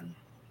guy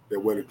that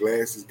wear the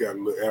glasses, got a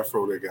little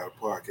afro, that got a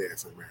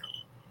podcast around.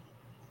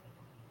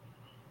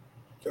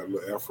 Got a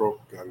little afro,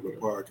 got a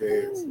little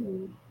podcast.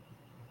 Ooh.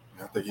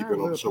 I think you've been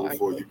on the show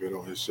before. You've been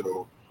on his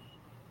show.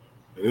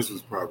 And this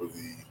was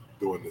probably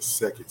during the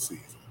second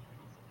season.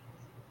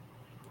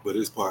 But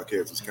his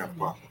podcast was kind of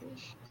popular.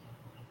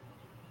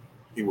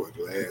 He wore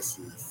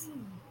glasses.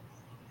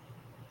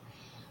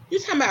 You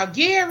talking about I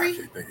Gary?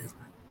 can't think his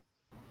name.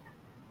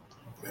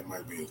 That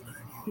might be his name.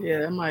 Yeah,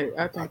 that might.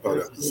 I I think thought that's that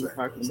what was the you're same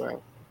talking person.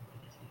 about.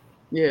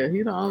 Yeah,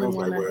 he the I only was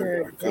one like, that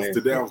well, had. because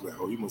today I was like,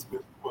 oh, he must be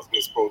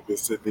supposed to be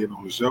sitting in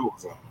on the show or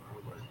something. I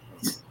was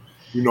like,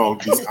 you know,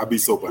 I be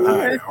so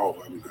behind it. Oh,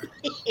 I be like,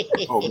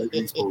 oh, maybe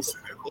he's supposed to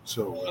sit in on the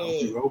show.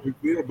 I hope he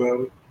feel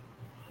about it.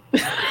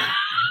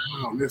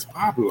 Oh, that's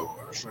Pablo.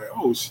 I was like,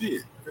 oh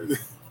shit.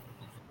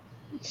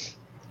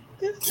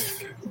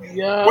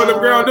 Yeah. What them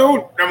girl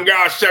do? Them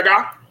girls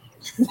sugar.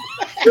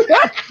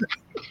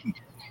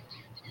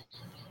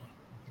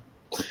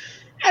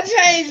 I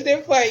changed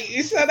it for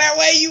you so that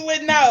way you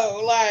would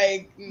know.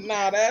 Like,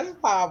 nah, that's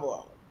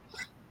Pablo.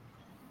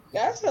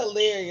 That's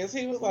hilarious.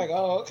 He was like,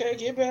 "Oh, okay,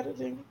 get better,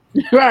 nigga."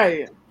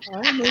 Right.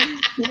 I know.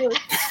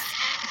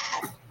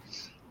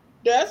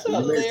 That's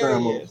Maybe next time on the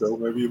hilarious. show,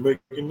 maybe you make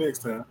it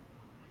next time.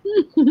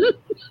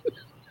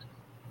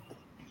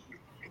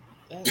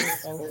 That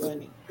is so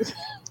funny.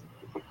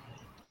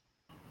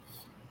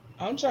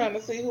 I'm trying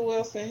to see who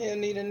else in here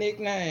need a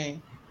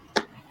nickname.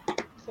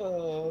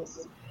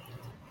 Cause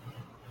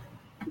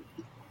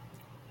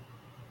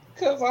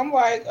I'm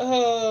like,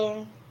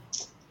 that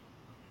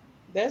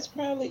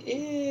probably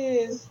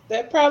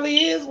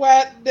is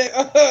why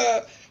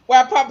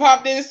why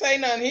Pop didn't say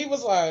nothing. He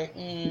was like,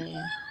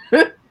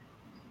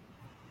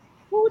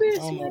 Who this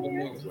I don't know the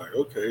man? I was like,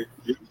 okay.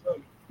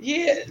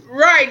 yeah,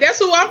 right. That's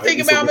who I'm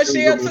thinking about,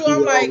 Michelle too.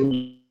 I'm like,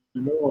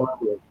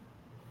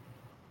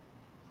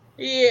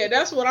 yeah,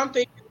 that's what I'm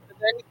thinking.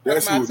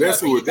 That's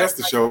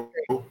the show.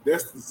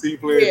 That's the C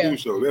Player Do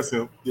show. That's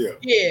him. Yeah.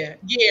 Yeah,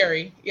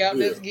 Gary. Yep,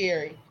 that's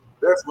Gary.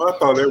 That's what I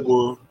thought that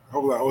was. I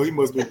was like, oh, he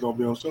must be gonna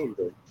be on the show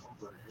today.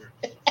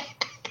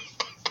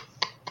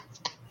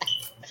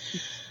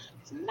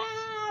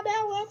 Nah,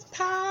 that was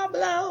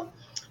Pablo.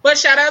 But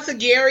shout out to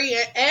Gary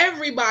and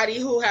everybody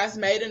who has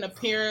made an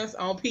appearance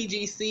on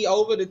PGC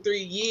over the 3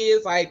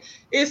 years. Like,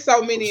 it's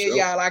so many of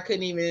y'all, I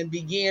couldn't even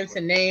begin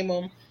to name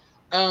them.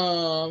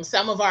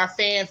 Some of our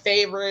fan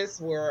favorites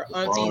were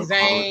Auntie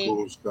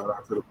Zane, shout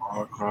out to the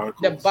Bond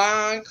Chronicles, the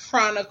Bond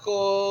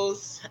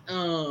Chronicles,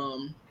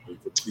 the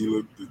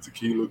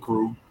Tequila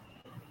Crew,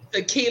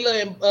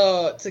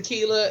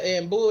 Tequila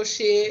and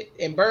bullshit,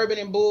 and bourbon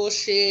and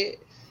bullshit.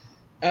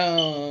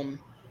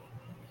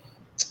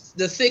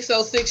 The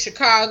 606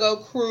 Chicago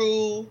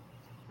Crew,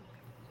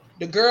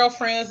 the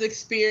Girlfriends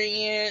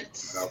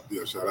Experience.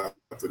 Shout out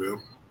to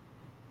them.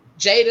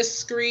 Jay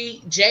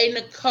Discreet, Jay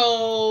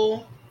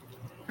Nicole.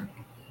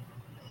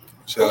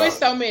 There's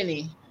so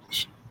many.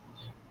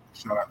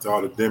 Shout out to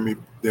all the Demi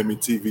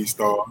TV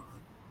stars.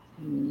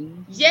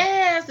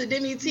 Yes, the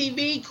Demi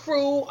TV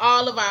crew,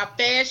 all of our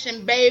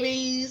fashion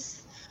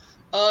babies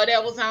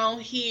that was on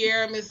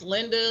here. Miss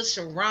Linda,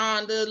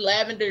 Sharonda,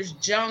 Lavender's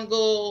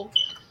Jungle.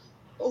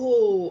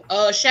 Oh,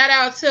 shout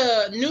out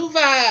to New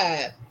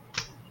Vibe.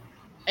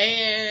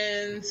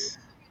 And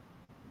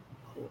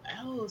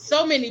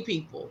so many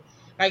people.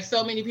 Like,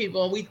 so many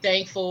people. And we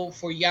thankful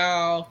for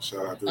y'all.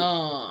 Shout out to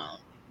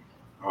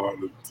all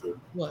to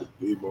what?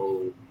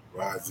 Demo,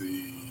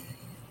 Rozzy.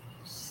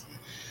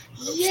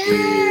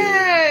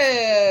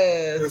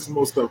 Yes. There's some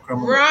more stuff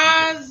coming.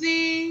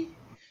 Rozzy.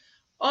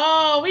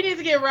 Oh, we need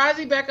to get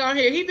Rozzy back on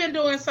here. He been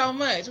doing so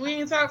much. We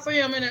ain't talked to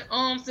him in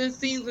since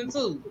season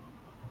 2.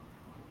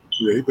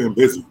 Yeah, he been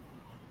busy.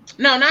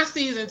 No, not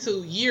season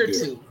 2, year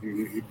 2.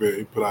 He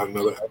put out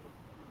another album.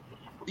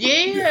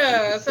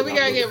 Yeah, so we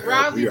gotta get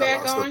Rozzy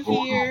back on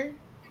here.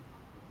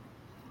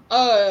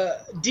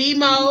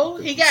 Demo,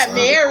 he got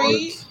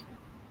married.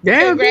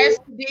 Damn, Congrats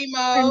to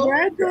Demo.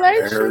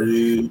 congratulations.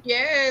 Married.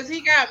 Yes,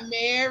 he got Yeah,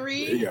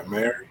 married. he got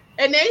married.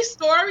 And their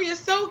story is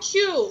so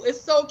cute. It's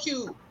so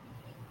cute.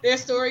 Their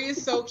story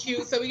is so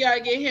cute. So we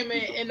gotta get him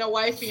and the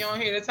wifey on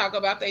here to talk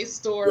about their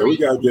story. Yeah, we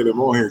gotta get him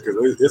on here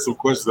because there's some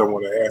questions I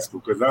want to ask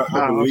him because I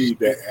Oh, believe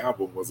that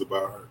album was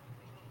about her.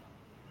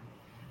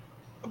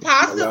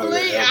 Possibly. A lot of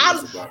that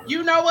album was about her.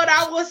 You know what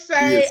I would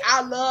say? Yes.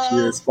 I She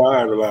love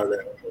inspired a lot of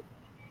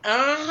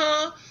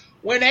that.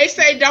 when they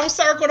say don't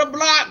circle the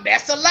block,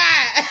 that's a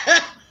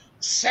lie.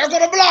 Circle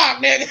the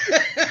block,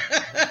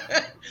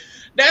 nigga.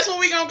 That's what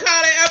we gonna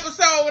call that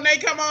episode when they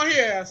come on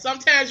here.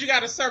 Sometimes you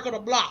gotta circle the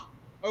block,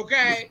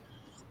 okay?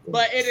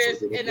 But it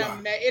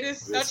is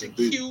such a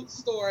cute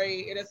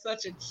story. It is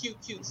such a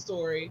cute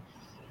story.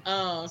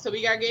 So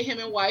we gotta get him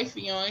and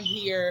wifey on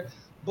here.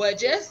 But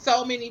just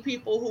so many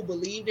people who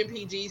believed in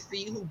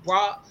PGC, who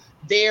brought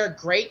their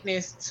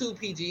greatness to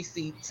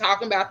PGC,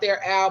 talking about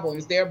their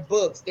albums, their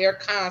books, their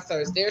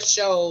concerts, their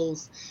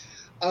shows,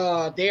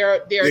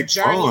 their Big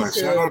journey Von.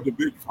 Shout out to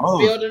Big Von.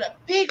 building a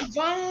Big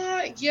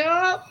Von,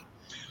 yup.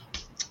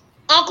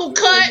 Uncle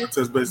Cut,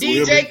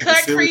 DJ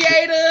Cut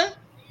Creator.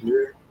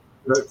 Yeah,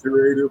 Cut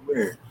Creator,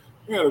 man.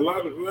 We had a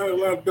lot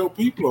of dope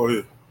people on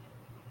here.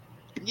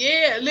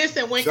 Yeah,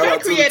 listen, when Shout Cut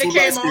out to the Creator two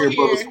came on light-skinned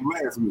brothers here. from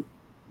last week.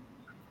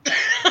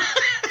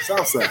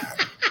 Southside.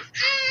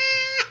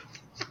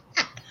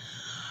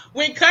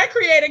 When Cut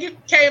Creator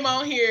came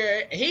on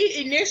here,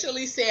 he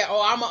initially said,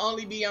 "Oh, I'ma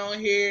only be on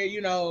here,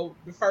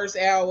 the first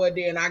hour,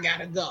 then I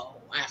gotta go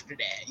after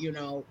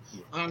that,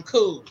 I'm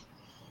cool."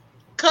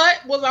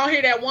 Cut was on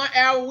here that 1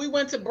 hour. We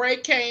went to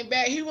break, came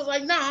back. He was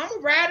like, "No, I'm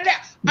gonna ride it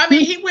out." I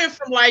mean, he went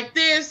from like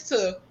this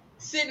to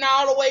sitting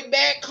all the way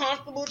back,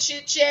 comfortable,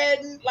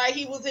 chit-chatting, like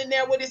he was in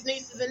there with his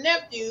nieces and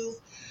nephews.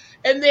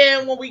 And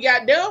then when we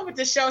got done with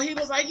the show, he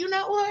was like, "You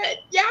know what?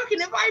 Y'all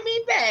can invite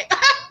me back.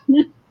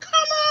 Come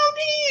on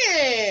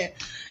in."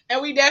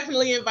 And we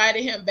definitely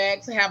invited him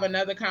back to have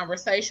another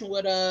conversation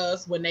with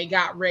us when they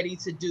got ready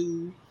to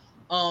do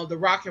the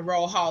Rock and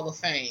Roll Hall of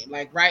Fame.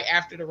 Like right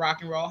after the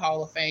Rock and Roll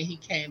Hall of Fame, he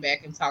came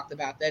back and talked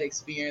about that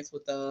experience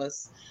with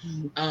us.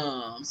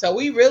 So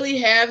we really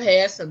have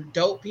had some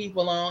dope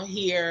people on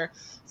here,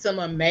 some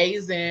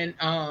amazing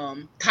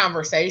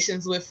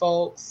conversations with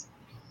folks.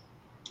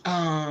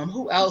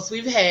 Who else?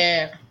 We've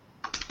had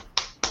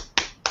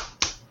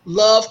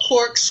Love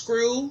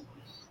Corkscrew.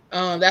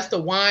 That's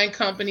the wine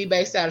company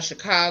based out of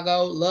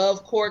Chicago.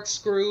 Love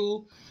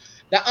Corkscrew.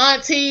 The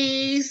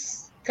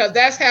aunties, because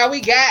that's how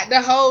we got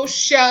the whole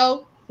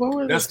show.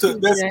 That's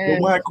the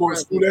wine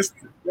corkscrew.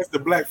 That's the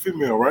black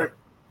female, right?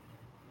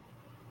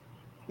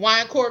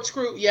 Wine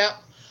Corkscrew,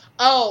 yep.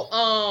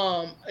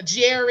 Oh,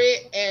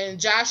 Jared and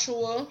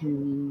Joshua.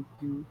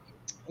 Mm-hmm.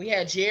 We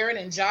had Jared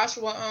and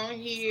Joshua on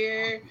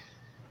here.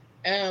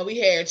 We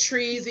had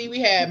Treasy. We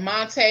had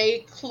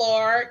Monte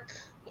Clark.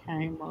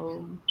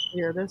 Camo.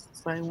 Yeah, that's the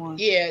same one.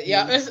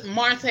 Yeah. It's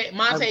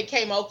Monte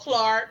Camo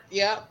Clark.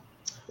 Yep.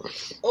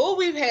 Oh,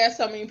 we've had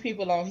so many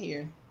people on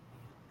here.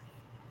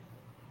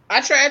 I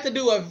tried to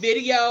do a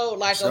video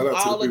of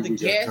all of the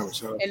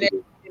guests, and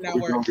then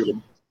we're gonna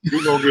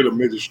get a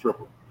midget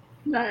stripper.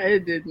 No,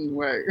 it didn't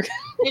work.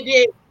 It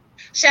did.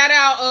 Shout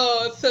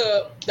out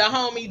to the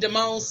homie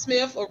Damone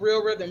Smith of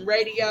Real Rhythm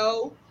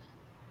Radio.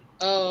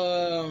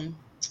 The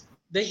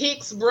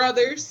Hicks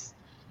brothers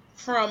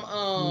from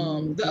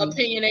the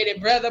Opinionated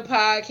Brother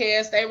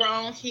podcast. They were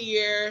on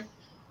here.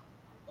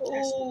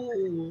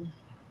 Oh,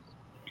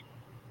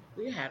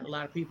 we had a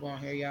lot of people on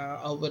here,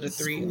 y'all, over the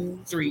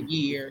three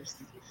years.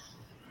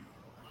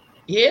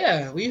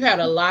 Yeah, we've had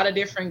a lot of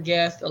different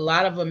guests, a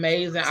lot of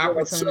amazing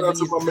opportunities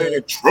to my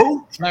man,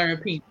 Trosh. Learn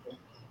people.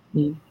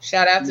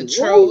 Shout out to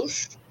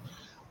Trosh.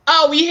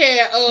 Oh, we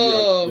had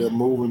they're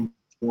moving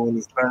on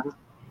this time.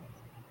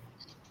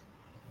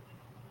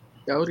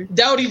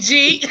 Dodie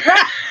G.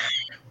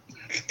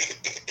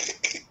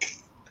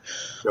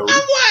 I'm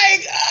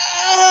like,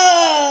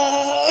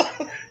 oh,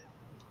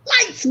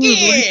 light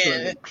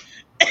skin.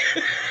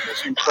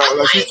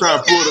 She's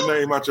trying to pull the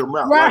name out your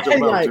mouth. Right, I'm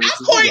pointing, I'm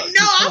putting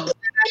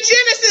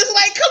Genesis,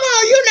 like, come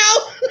on, you know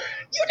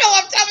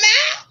what I'm talking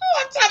about. Who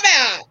I'm talking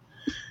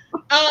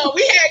about?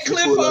 We had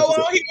Cliff O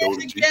on here as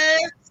a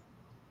guest.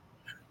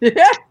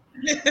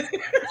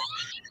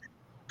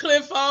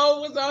 Cliff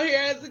O was on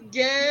here as a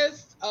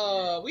guest.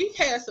 We've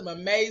had some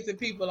amazing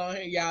people on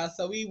here, y'all.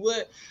 So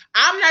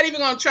I'm not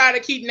even gonna try to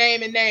keep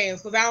naming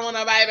names because I don't want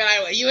nobody to be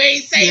like, "Well, you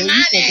ain't say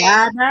my name."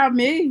 Forgot about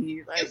me.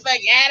 You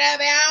forgot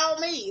about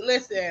me.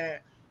 Listen,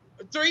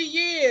 3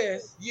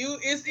 years,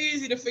 it's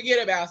easy to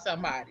forget about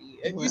somebody.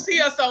 If you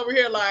see us over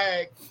here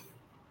like,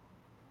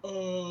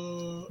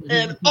 and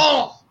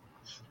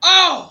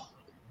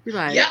you're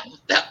like, yep.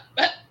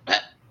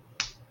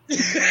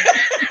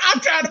 I'm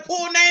trying to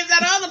pull names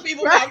out of other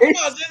people. Right. Come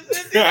on,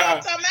 this is what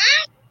I'm talking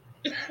about.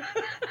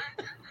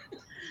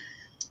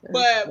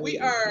 But we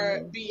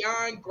are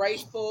beyond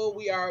grateful.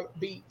 We are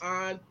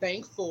beyond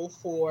thankful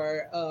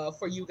for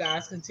you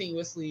guys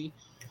continuously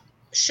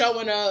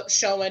showing up,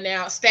 showing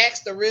out. Stacks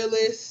the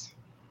Realist,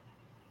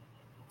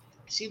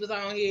 she was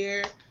on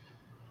here.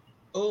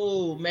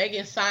 Oh,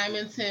 Megan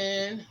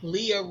Simonton,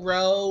 Leah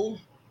Rowe.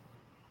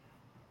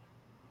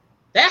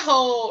 That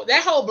whole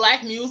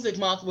Black Music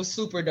Month was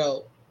super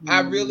dope.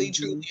 I really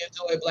truly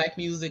enjoyed Black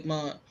Music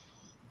Month.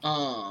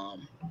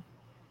 Um,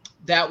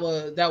 that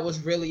was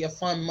really a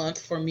fun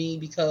month for me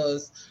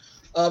because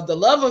of the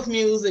love of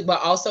music, but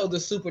also the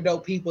super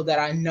dope people that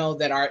I know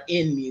that are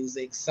in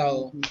music.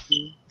 So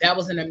that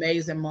was an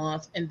amazing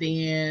month. And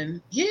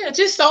then yeah,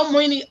 just so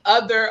many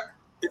other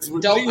It's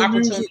dope Regina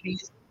music.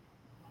 opportunities.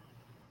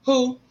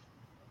 Who?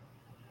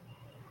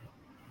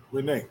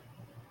 Renee.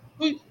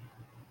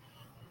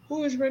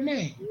 Who is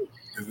Renee?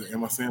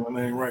 Am I saying her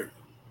name right?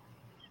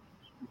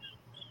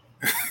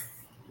 I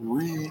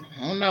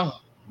don't know.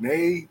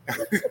 Renee.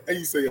 How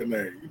you say her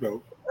name? You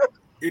know,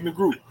 in the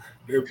group.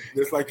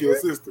 That's like your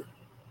sister.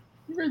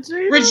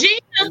 Regina.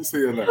 How you say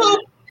her name?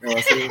 Am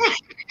I saying?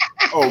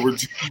 Oh,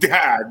 Regina.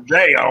 God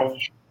damn.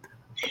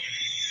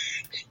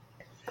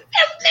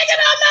 That nigga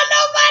don't know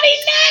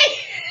nobody's name.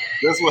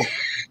 That's what.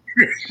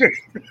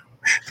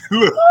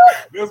 Look,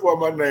 that's why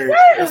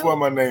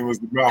my name is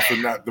the mouth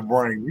and not the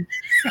brain.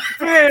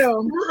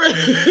 Damn.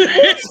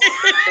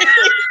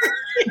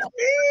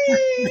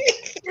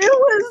 It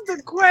was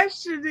the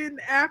questioning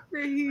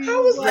after he I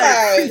was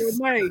like,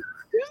 Renee.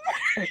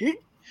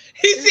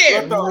 he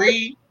said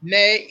Renee.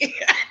 Like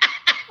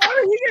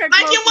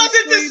it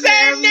wasn't the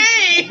same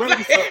name.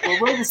 Well,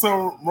 maybe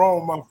something wrong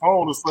with my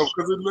phone or something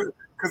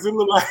because it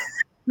looked like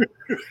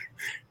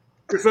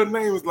because her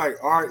name was like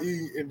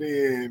R.E. and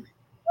then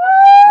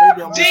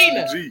maybe I'm missing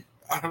the G.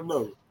 I don't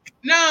know.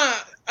 Nah.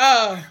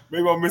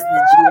 Maybe I'm missing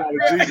the G on the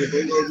G.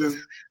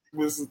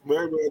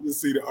 Maybe I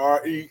just see the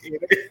R.E. in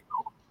it.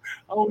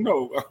 I don't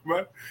know. I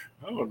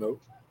don't know.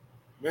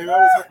 Maybe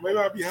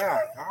I'll be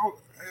high. I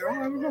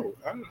don't know.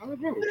 I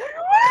don't know.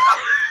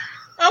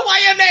 Oh, why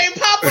your name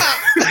Pop Pop?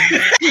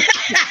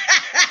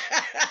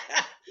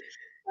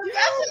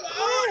 That's some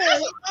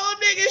old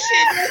nigga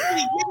shit.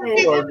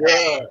 Oh my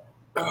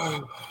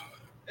God.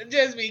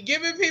 Just be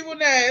giving people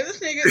names. This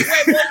nigga,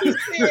 wait, what he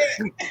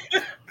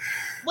said?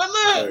 But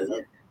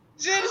look,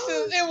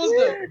 Genesis, it was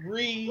the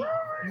rename.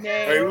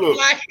 Hey, look,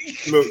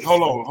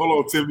 hold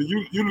on, Tiffany.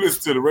 You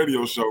listen to the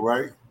radio show,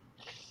 right?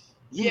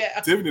 Yeah.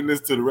 Tiffany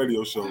listened to the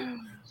radio show.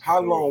 How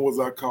long was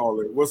I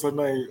calling? What's her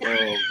name? Let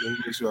me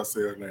make sure I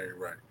say her name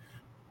right.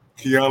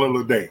 Kiana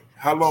Lede.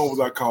 How long was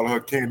I calling her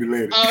Candy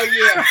Lady? Oh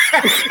yeah.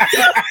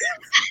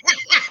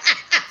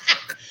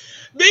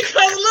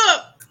 Because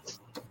look,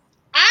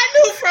 I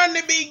knew from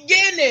the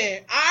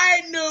beginning.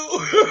 I knew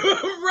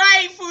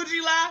right,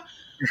 Fujila,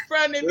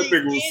 from the beginning.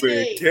 Nigga was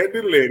saying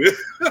Candy Lady.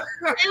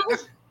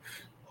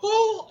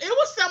 It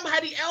was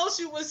somebody else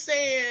you was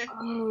saying.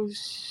 Oh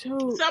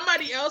shoot.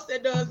 Somebody else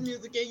that does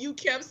music and you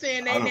kept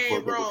saying their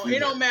name wrong. It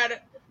don't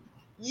matter.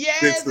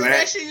 Yes,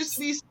 that shit used to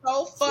be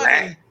so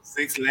funny.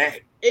 6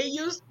 lakh. It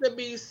used to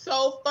be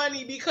so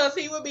funny because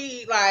he would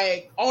be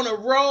like on a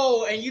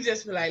roll and you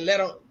just be like, let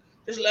him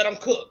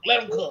cook.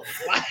 Let him cook.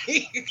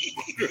 Like,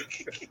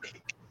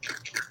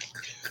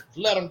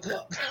 let him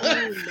cook.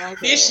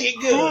 This shit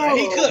good.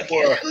 He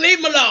cooking. Leave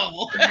him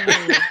alone.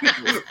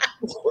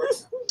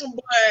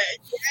 But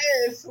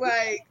yes,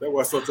 like that's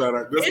why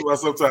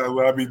sometimes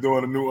when I be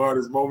doing the new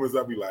artist moments,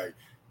 I be like,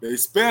 they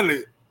spell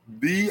it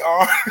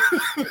DR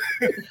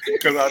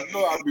because I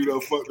know I be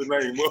done fuck the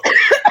name up.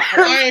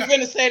 I ain't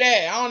finna say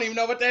that. I don't even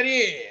know what that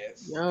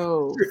is.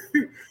 Yo.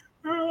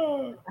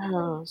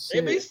 Oh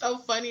shit. It be so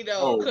funny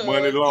though. Oh,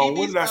 Money Long.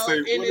 What did I say?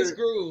 In this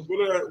groove.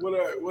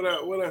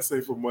 What I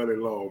say for Money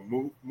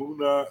Long?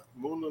 Muna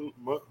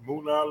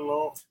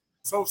Long.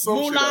 Some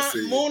shit I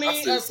said.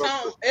 Mooney or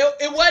something.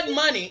 It wasn't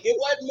money. It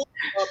wasn't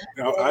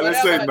money. I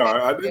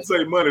didn't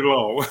say Money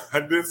Long. I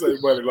didn't say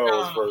Money Long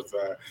the first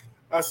time.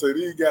 I said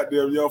these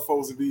goddamn young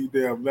folks with these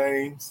damn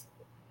names.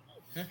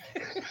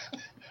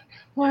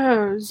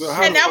 Wow. So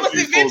how and that was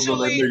these folks know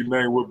that eventually nigga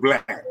name was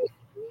Black?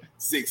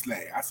 6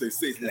 lakh. I said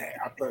 6 lakh.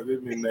 I thought this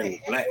nigga name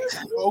was Black.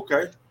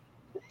 Okay.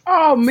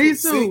 Oh, me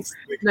too. 6.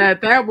 Now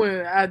that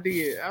one I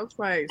did. I was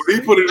like, but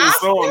he put it in the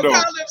song though.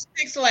 I call him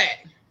 6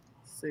 lakh.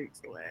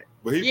 6 lakh.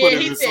 But he put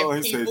it in the song.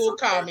 He said people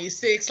call me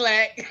 6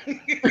 lakh.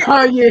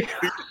 Oh yeah.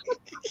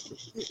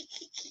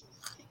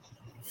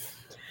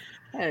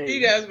 Hey. He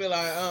does be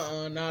like,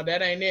 no,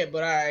 that ain't it.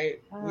 But all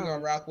right, we're gonna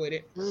rock with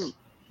it.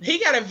 He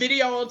got a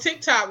video on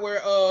TikTok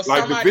where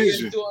somebody is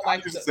doing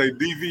like say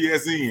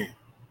DVSN.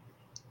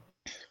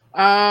 Oh,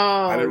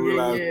 I didn't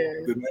realize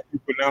the name you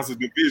pronounce it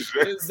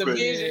Division. It's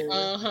Division,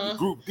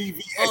 Group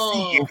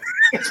DVSN.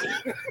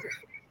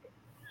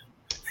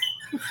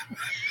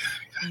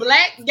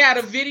 Black got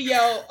a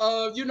video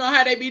of, you know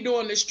how they be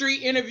doing the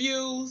street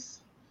interviews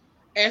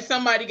and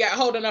somebody got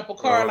holding up a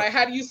card like,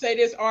 how do you say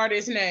this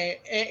artist name?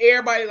 And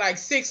everybody like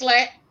 6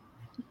 lakh.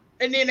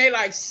 And then they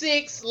like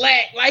 6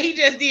 lakh. Like he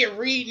just did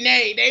read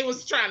name. They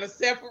was trying to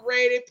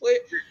separate it, put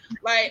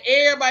like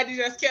everybody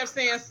just kept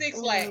saying 6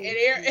 lakh.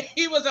 And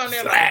he was on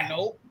there like,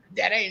 nope,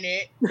 that ain't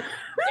it.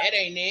 That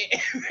ain't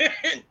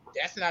it.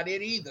 That's not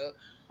it either.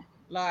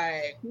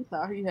 Like he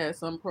thought he had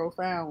something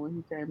profound when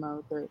he came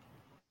out with that.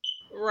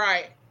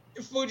 Right.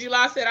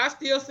 Fujila said, I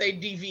still say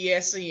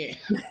DVSN.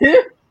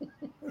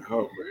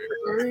 Oh, man.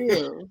 For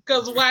real.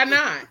 Because why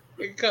not?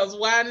 Because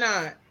why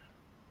not?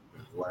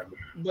 Why not?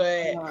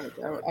 But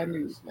I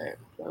knew that.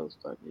 That was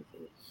funny.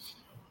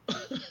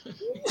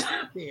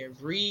 yeah,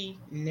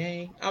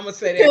 rename. I'm gonna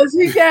say Because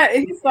that.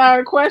 he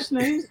started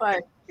questioning. He's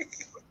like,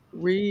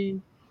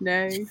 rename.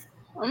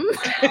 Like,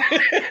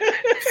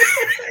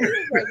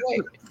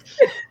 wait.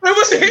 It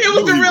was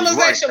the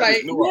realization,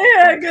 right.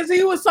 Yeah, because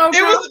he was so.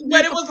 It was,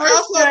 but it was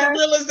also time. the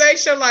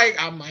realization, like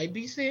I might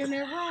be saying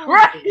that wrong.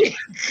 Right.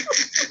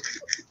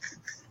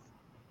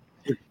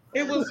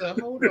 It was a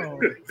hold on.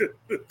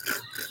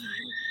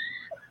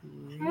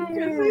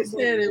 Because he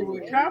said it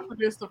with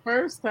confidence the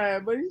first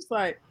time, but he's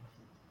like,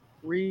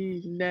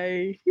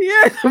 rename.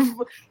 Yeah,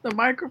 the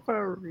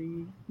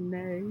microphone,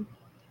 rename.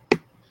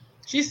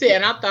 She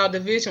said, I thought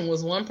Division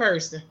was one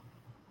person.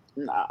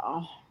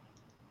 No.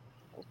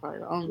 That's probably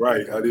the only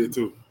Right, thing. I did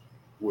too.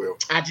 Well,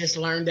 I just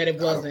learned that it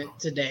wasn't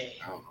today.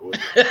 I don't know what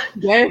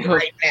Damn.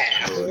 Right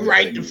now.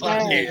 Right the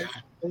fuck now.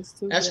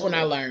 That's when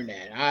I bad. learned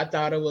that. I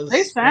thought it was.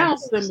 They sound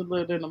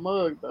similar than the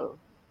mug, though.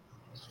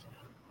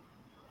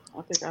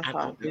 I think I I saw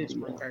a thought it was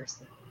one video.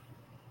 person.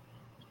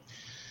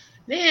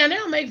 Damn, they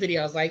don't make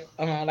videos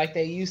like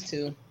they used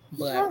to.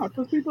 But No,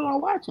 because people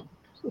don't watch them.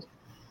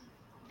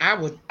 I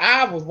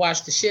would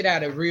watch the shit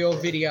out of real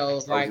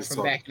videos like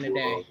from back in the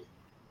day.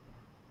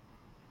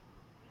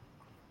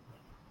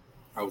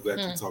 I was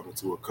actually talking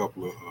to a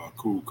couple of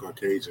cool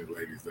Caucasian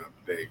ladies the other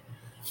day,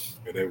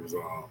 and they was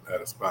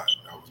at a spot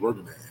I was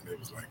working at, and it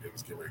was like they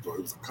was getting ready to go.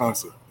 It was a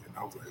concert, and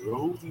I was like,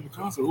 "Oh, who's in the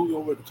concert? Who's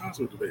over at the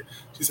concert today?"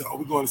 She said, "Oh,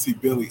 we're going to see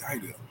Billy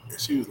Idol," and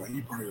she was like,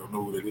 "You probably don't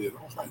know who that is."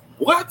 I was like,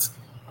 "What?"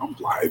 I'm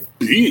like,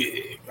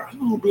 "Big. I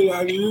know who Billy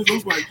Idol is." I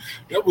was like,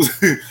 "That was."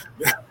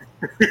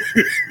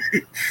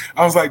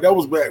 I was like, "That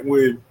was back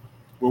when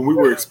we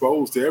were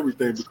exposed to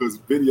everything, because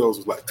videos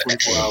was like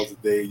 24 hours a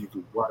day. You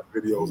could watch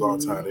videos all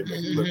the time. They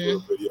make you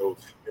look for videos."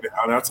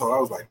 And I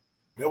was like,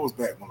 that was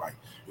back when like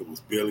it was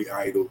Billy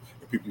Idol,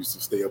 and people used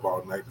to stay up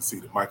all night to see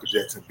the Michael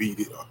Jackson Beat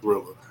It or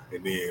Thriller,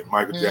 and then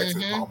Michael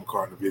Jackson, Paul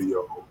McCartney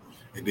video,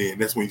 and then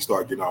that's when you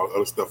start getting all the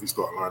other stuff you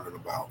start learning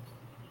about.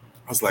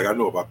 I was like, I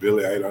know about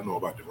Billy Idol, I know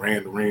about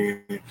Duran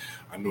Duran,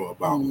 I know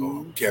about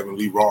Kevin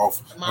Lee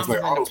Roth. I was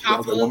like,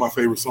 one of my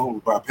favorite songs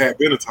was by Pat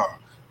Benatar.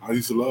 I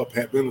used to love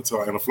Pat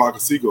Benatar and A Flock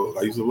of Seagulls.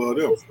 I used to love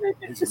them.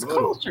 It's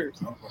culture.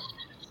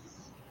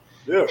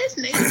 Yeah. This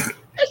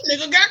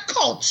nigga got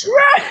culture.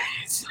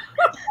 Right.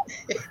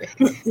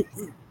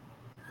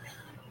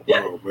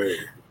 Oh, man.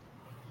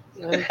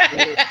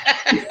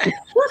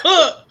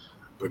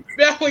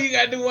 That's when you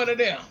gotta do one of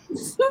them.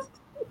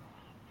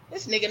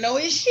 This nigga know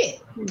his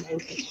shit.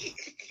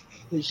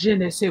 Je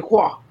ne sais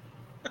quoi.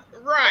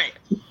 Right.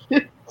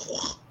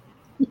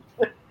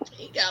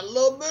 He got a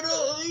little bit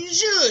of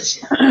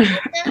zhuzh.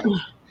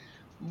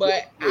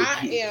 But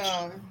I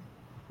am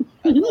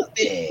a little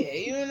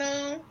bit, you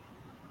know.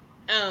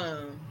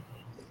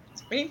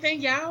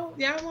 Anything y'all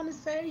want to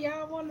say?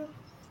 Y'all want to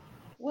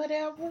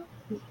whatever?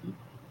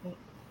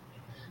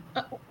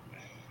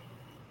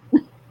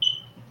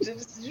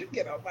 Just you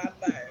get on my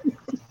nerves.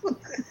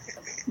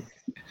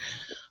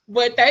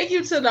 But thank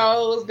you to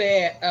those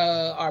that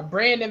are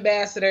brand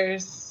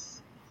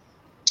ambassadors,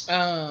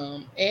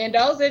 and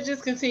those that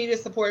just continue to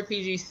support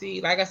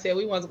PGC. Like I said,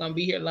 we wasn't gonna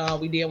be here long.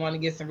 We did want to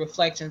get some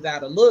reflections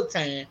out of look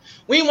time.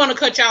 We didn't want to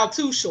cut y'all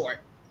too short.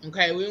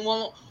 Okay, we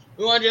weren't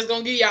just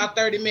gonna give y'all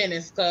 30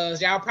 minutes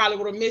because y'all probably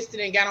would have missed it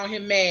and got on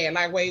him mad.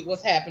 Like, wait,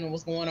 what's happening?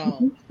 What's going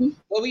on?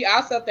 But we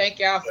also thank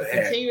y'all for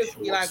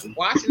continuously like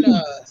watching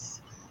us.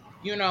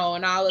 You know,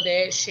 and all of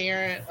that,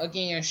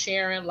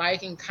 sharing,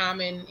 liking,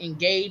 commenting,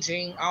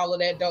 engaging, all of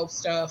that dope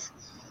stuff.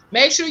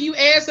 Make sure you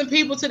add some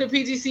people to the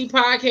PGC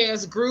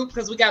podcast group,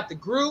 because we got the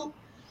group,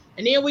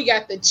 and then we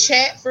got the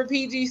chat for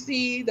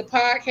PGC, the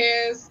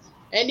podcast,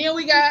 and then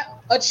we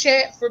got a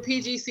chat for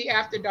PGC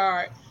After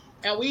Dark.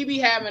 And we be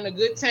having a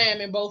good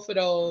time in both of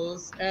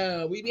those.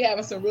 We be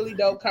having some really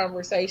dope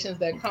conversations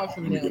that come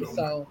from them.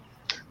 So,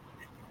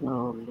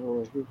 oh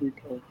Lord, here we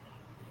go.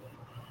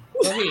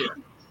 Go ahead.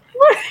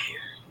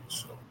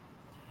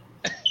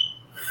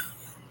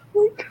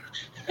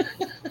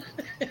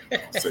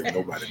 Say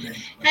nobody name.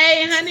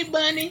 Hey, honey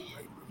bunny.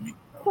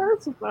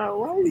 First of all,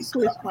 why you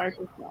switch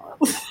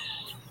microphones?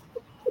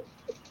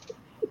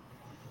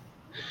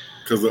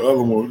 Because the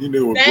other one, you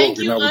know, was Thank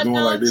broke, you, and I was doing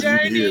like this. Unknown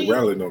You can hear it Journey.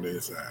 rattling on the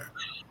inside.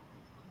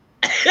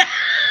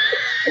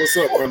 What's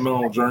up,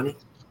 Unknown Journey?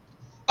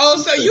 Oh,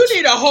 so you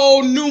need a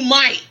whole new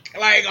mic,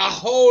 like a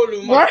whole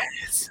new mic. What?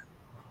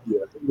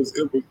 Yeah,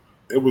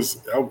 it was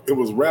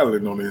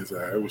rattling on the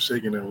inside. It was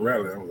shaking and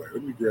rattling. I was like,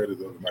 let me grab this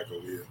other mic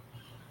over here.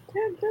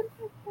 God,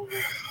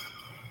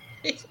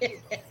 it's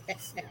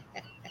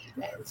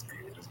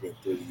good. It's been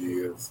 3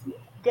 years.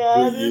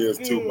 God, 3 years,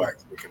 2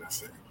 mics. What can I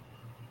say?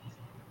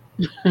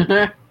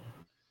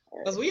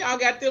 Because we all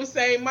got them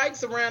same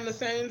mics around the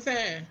same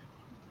time.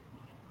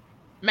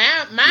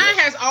 Mine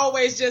has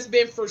always just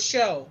been for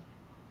show.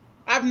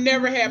 I've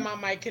never had my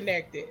mic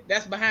connected.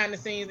 That's behind the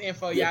scenes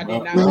info. Y'all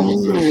did not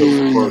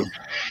know.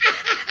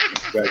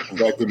 back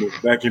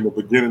in the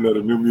beginning of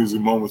the New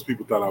Music Moments,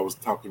 people thought I was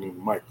talking in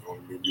the mic on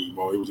the New Music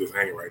Moment. It was just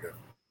hanging right there.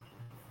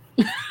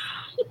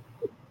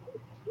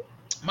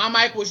 My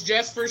mic was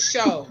just for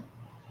show.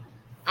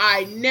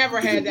 I never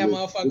had that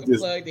motherfucker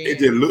plugged in. It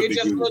just looked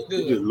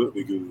good. It just looked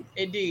good.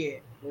 It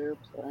did.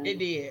 It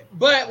did.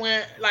 But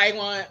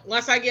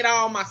once I get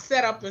all my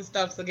setup and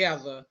stuff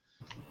together,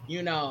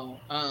 you know,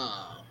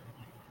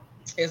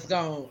 it's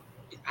gonna.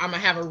 I'm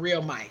gonna have a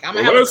real mic.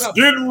 Let's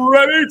get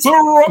ready to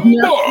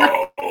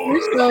rumble.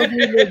 We still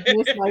do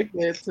just like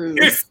that too.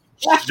 It's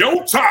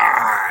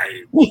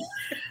showtime.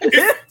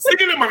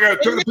 Sige na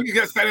mga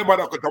pinigyan sa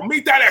mga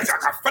kotomita na sa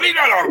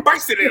kafrina or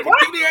baisile mo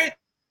tingin.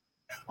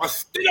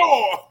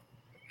 Ostilo.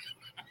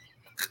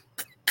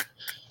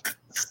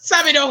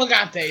 Sabado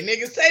Hagante,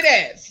 nigga, say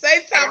that.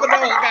 Say Sabado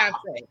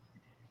Hagante.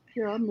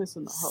 Yeah, I'm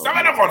missing the whole.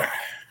 Sabado.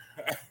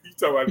 You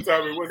talking about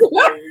Tommy? What's his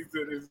name? He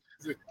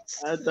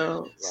said I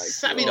don't like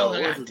Sabado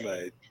what's his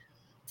name?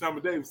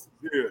 Tommy Davis.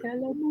 Yeah.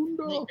 Hello,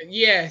 Mundo.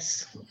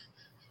 Yes.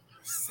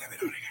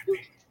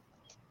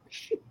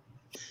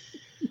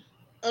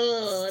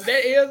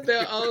 That is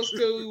the old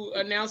school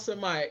announcer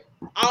mic.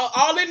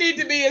 All it need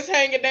to be is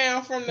hanging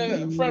down from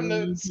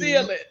the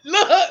ceiling.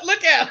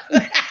 Look out.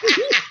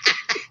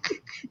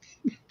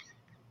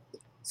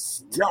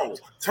 Yo,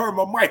 turn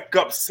my mic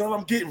up, son.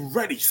 I'm getting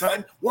ready,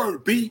 son.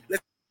 Word B.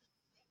 Let's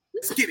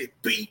get it,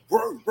 B.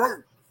 Word.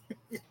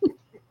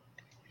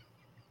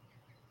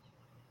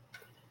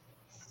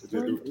 They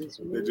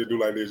just do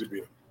like this,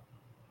 be.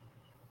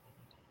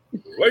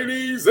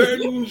 Ladies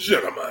and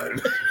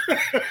gentlemen.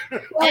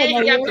 Hey,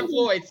 you got the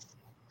voice.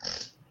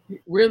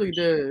 It really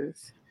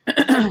does.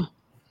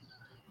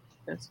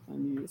 That's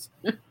funny.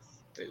 Stupid.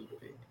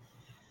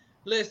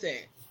 Listen,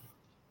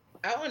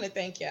 I want to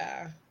thank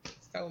y'all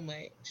so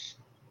much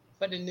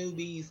for the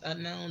newbies,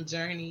 Unknown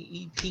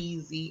Journey,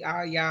 EPZ,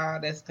 all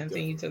y'all that's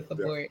continued to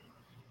support.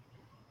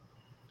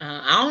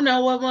 I don't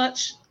know what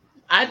much.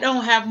 I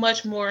don't have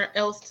much more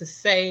else to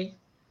say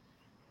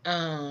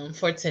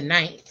for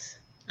tonight.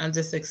 I'm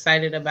just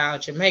excited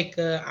about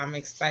Jamaica. I'm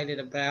excited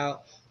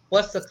about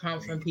what's to come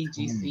from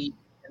PGC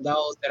and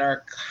those that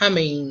are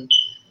coming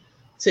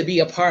to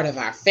be a part of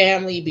our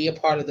family, be a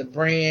part of the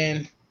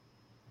brand.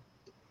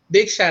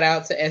 Big shout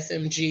out to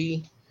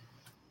SMG.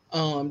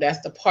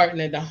 That's the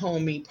partner, the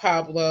homie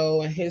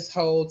Pablo and his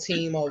whole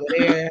team over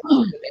there.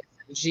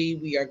 SMG,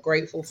 we are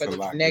grateful for the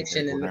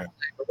connection and the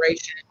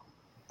collaboration.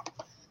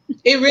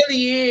 It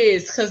really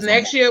is, because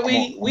next year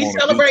we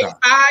celebrate 5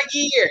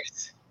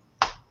 years.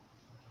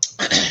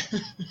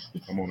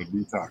 I'm on a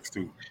detox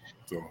too,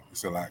 so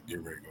it's a lot.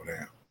 Get ready to go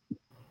down.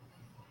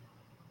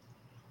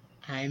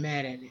 I ain't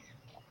mad at it.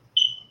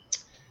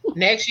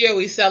 Next year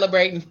we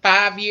celebrating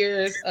 5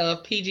 years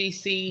of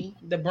PGC,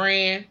 the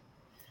brand,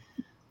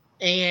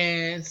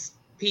 and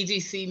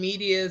PGC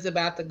Media is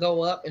about to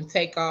go up and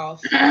take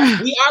off.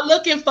 We are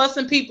looking for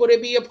some people to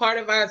be a part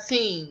of our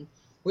team.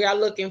 We are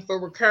looking for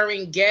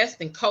recurring guests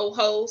and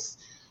co-hosts.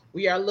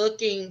 We are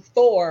looking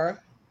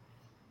for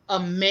a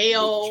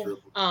male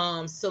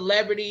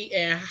celebrity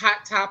and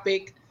hot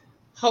topic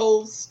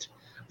host.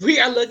 We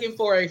are looking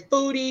for a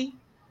foodie.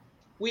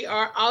 We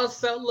are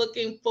also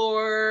looking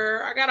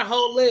for, I got a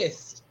whole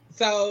list.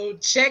 So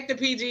check the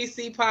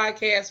PGC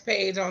podcast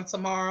page on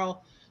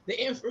tomorrow.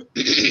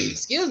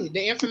 Excuse me,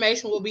 the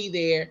information will be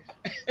there.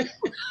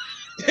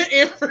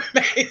 The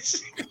information.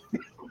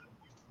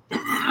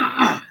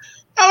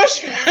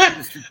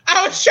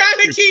 I was trying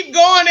to keep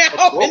going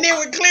out and then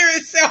would clear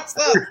itself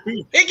up.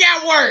 It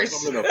got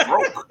worse. I'm in a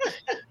broke.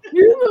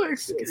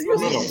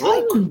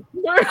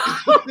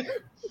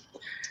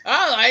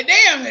 I was like,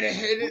 damn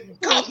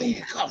it. Call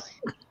me.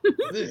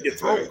 Your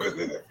throat.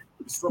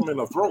 Something in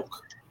the throat.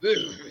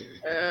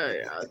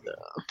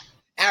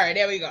 All right,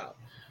 there we go.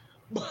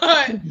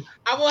 But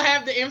I will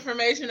have the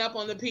information up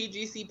on the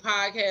PGC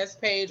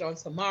podcast page on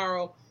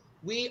tomorrow.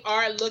 We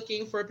are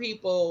looking for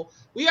people.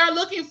 We are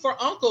looking for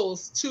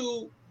uncles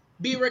to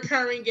be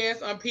recurring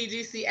guests on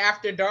PGC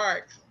After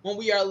Dark when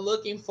we are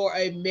looking for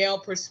a male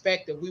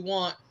perspective. We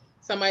want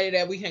somebody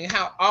that we can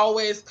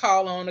always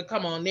call on to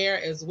come on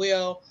there as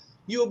well.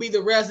 You'll be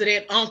the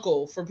resident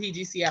uncle for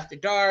PGC After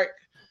Dark.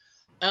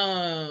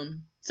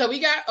 So we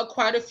got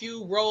quite a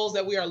few roles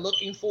that we are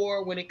looking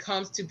for when it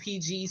comes to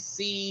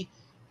PGC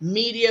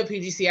Media,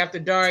 PGC After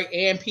Dark,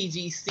 and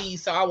PGC.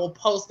 So I will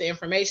post the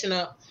information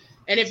up.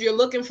 And if you're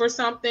looking for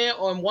something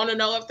or want to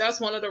know if that's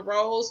one of the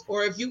roles,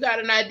 or if you got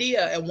an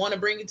idea and want to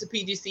bring it to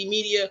PGC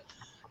Media,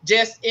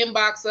 just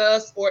inbox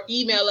us or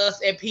email us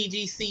at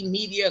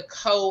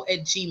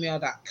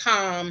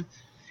pgcmediaco@gmail.com.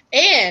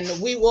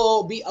 And we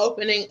will be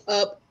opening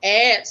up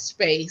ad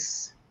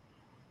space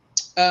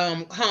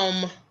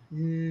come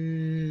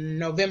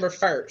November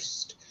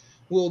 1st.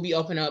 We'll be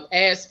opening up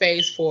ad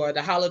space for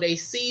the holiday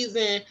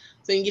season,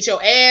 so you can get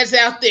your ads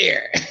out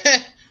there.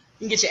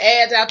 You can get your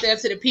ads out there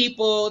to the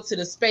people, to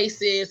the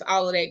spaces,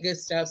 all of that good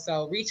stuff.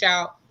 So reach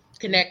out,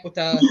 connect with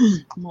us.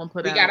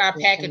 We got our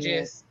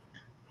packages.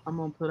 I'm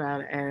going to put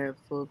out an ad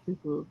for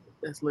people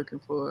that's looking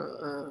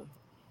for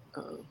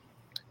a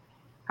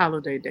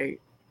holiday date.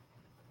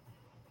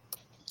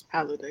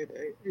 holiday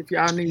day. If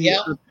y'all need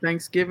Yep. a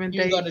Thanksgiving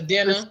You day, can go to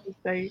dinner, Christmas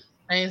day.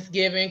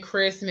 Thanksgiving,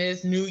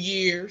 Christmas, New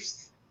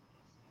Year's.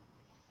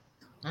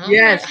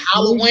 Yes,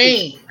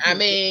 Halloween. I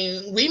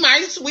mean, we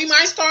might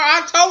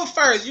start October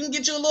 1st. You can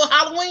get you a little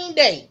Halloween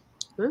day.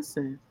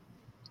 Listen.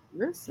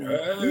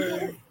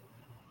 Hey.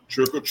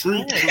 Trick or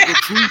treat, trick or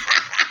treat.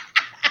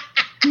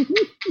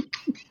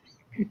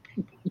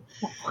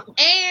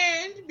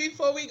 And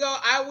before we go,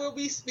 I will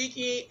be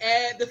speaking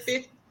at the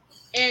 5th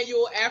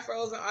annual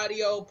Afros and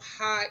Audio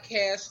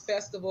Podcast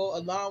Festival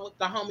along with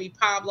the homie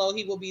Pablo.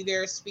 He will be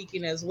there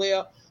speaking as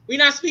well. We're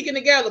not speaking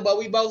together, but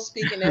we both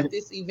speaking at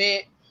this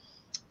event.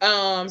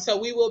 So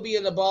we will be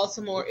in the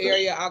Baltimore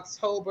area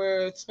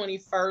October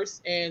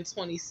 21st and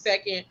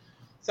 22nd.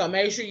 So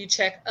make sure you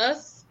check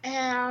us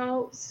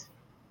out.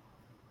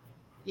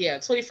 Yeah,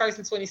 21st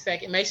and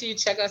 22nd. Make sure you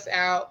check us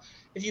out.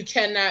 If you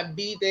cannot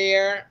be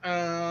there,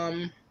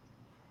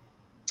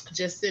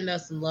 just send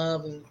us some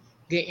love and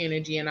good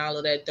energy and all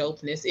of that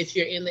dopeness. If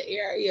you're in the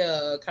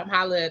area, come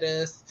holler at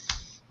us.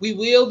 We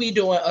will be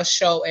doing a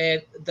show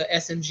at the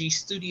SMG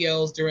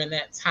Studios during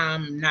that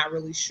time. I'm not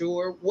really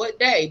sure what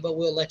day, but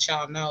we'll let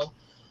y'all know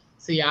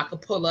so y'all can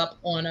pull up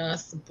on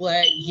us.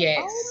 But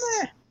yes,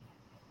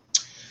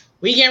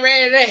 we getting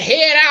ready to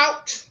head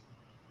out.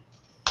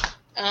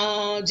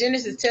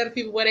 Genesis, tell the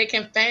people where they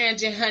can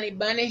find you, honey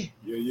bunny.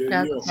 You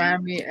can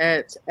find me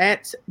at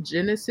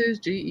Genesis,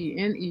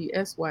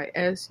 GENESYSUNIQ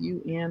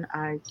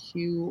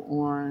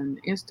on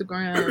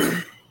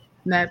Instagram,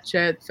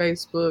 Snapchat,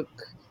 Facebook.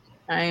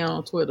 I ain't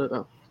on Twitter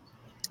though.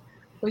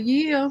 But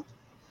yeah.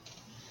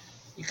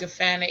 You can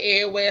find it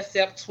everywhere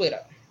except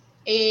Twitter.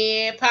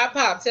 And Pop,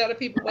 tell the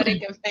people where they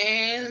can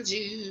find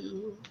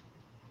you.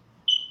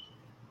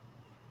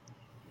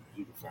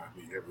 You can find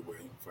me everywhere.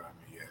 You can find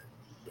me at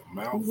the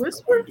mouth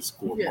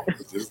 _. Yeah.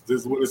 This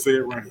is what it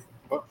said right here.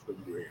 Oh, let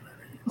me do it right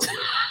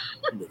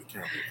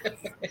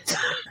here.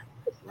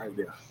 Right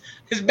there.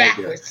 It's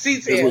backwards.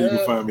 That's where you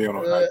can find me on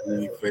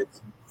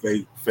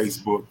IG,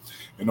 Facebook,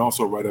 and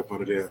also right up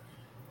under there.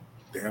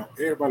 Down,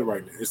 everybody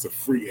right now. It's a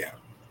free app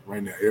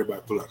right now.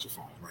 Everybody pull out your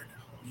phone right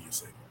now. Give me a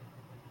second.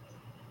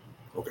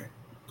 Okay.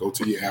 Go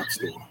to your app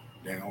store.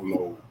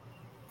 Download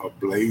a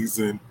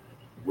Blazing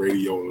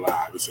Radio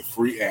Live. It's a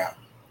free app.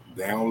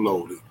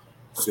 Download it.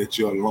 Set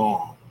your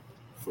alarm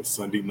for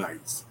Sunday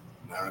nights,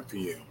 9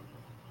 p.m.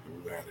 And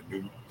we're going to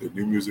have the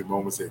new music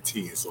moments at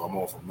 10. So I'm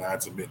on from 9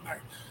 to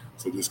midnight.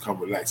 So just come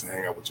relax and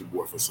hang out with your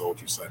boy for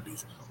Sultry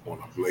Sundays on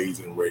a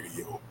Blazing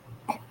Radio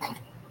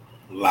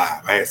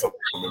Live. I had something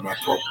in my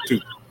throat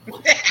too.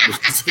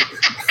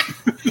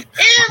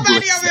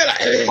 Everybody over there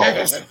like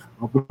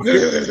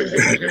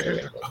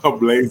a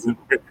blazing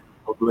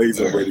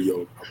radio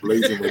live.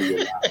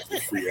 It's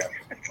a free app.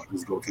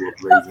 Just go to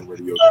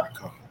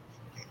blazingradio.com.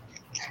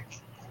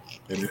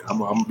 And I'm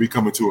gonna be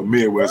coming to a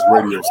Midwest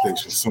radio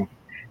station soon.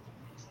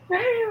 Damn,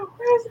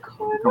 where's it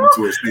going coming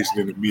to a station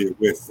in the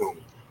Midwest soon.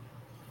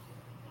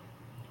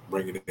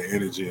 Bringing the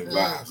energy and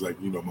vibes, like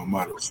my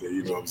motto said.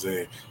 You know what I'm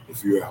saying?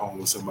 If you're at home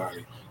with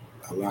somebody,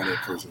 allow that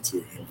person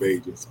to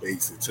invade your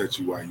space and touch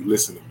you while you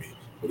listen to me.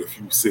 But if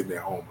you sitting at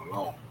home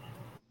alone,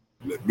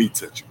 let me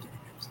touch you through the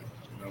music.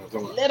 You know what I'm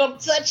talking about? Let them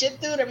touch you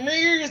through the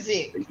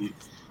music.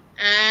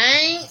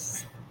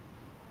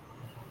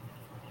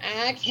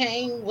 I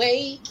can't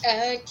wait.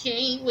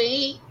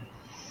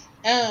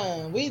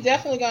 We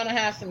definitely gonna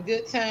have some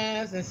good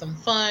times and some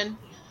fun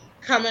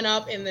coming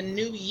up in the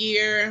new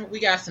year. We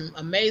got some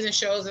amazing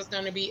shows that's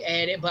going to be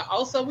added, but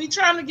also we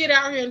trying to get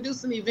out here and do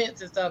some events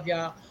and stuff,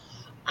 y'all.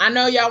 I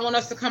know y'all want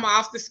us to come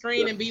off the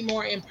screen and be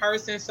more in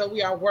person, so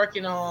we are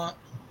working on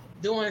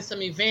doing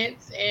some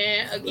events.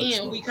 And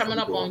again, we coming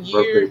up on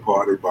year birthday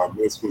party, bar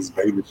mitzvahs,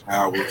 baby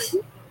showers.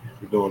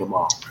 We're doing them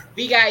all.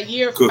 We got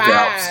year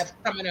cookouts.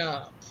 5 coming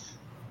up.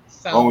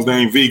 So as long as they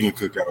ain't vegan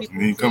cookouts,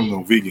 we ain't coming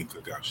on vegan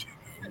cookout shit.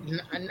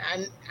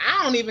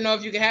 I don't even know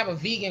if you can have a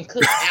vegan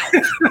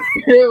cookout.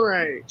 You're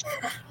right.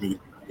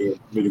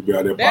 Niggas be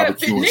out there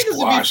barbecuing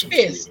squash.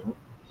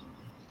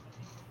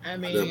 I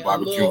mean,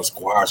 barbecuing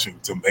squash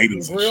and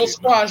tomatoes. Real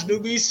squash do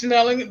be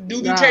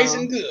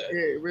tasting good.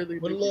 Yeah, it really.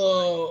 With a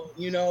little,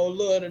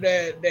 of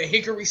that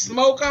hickory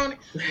smoke on it.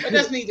 But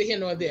that's neither here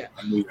nor there.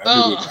 I need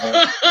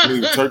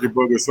a turkey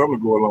burger or something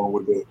to go along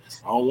with it.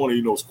 I don't want to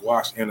eat no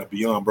squash and a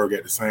Beyond Burger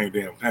at the same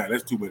damn time.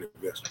 That's too many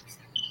vegetables.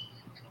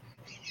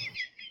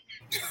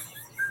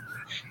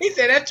 He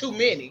said that's too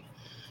many.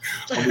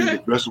 I mean,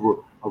 a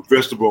vegetable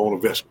on a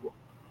vegetable.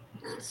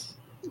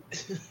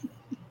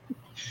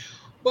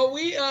 But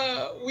we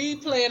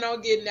plan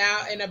on getting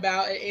out and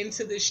about and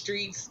into the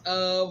streets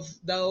of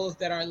those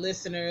that are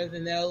listeners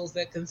and those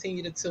that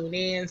continue to tune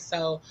in.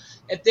 So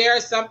if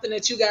there's something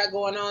that you got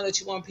going on that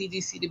you want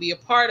PGC to be a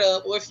part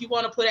of, or if you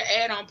want to put an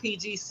ad on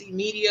PGC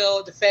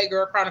Media, the Fat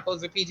Girl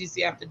Chronicles, or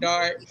PGC After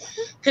Dark,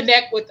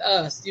 connect with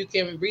us. You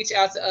can reach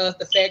out to us,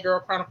 the Fat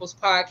Girl Chronicles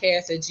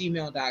Podcast at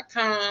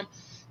gmail.com,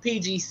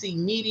 PGC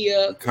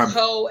Media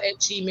Co at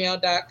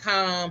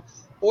gmail.com,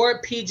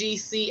 or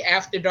PGC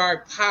After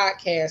Dark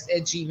Podcast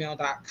at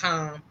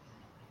gmail.com.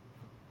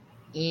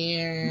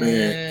 And Man,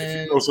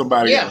 if you know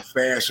somebody got a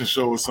fashion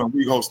show or something,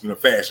 we hosting a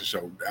fashion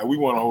show. We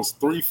want to host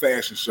 3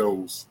 fashion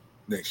shows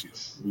next year.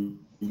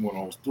 We want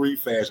to host 3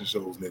 fashion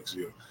shows next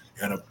year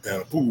and a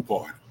pool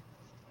party.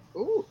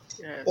 Ooh,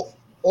 yes.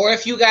 Or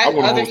if you got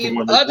other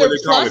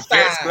plus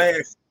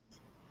size.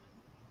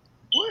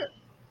 What?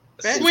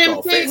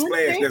 Swim thick.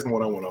 Splash. That's the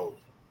one I want to hold.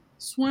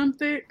 Swim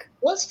thick.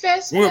 What's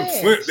fat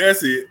splash? Swim.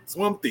 That's it.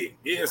 Swim thick.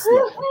 Yes.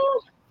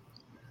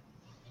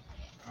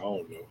 I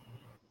don't know.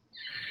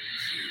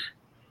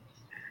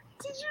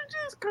 Did you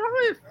just call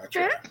it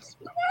fat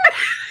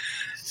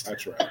splash? I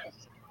tried.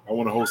 I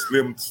want to host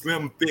slim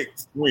thick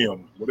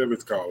swim, whatever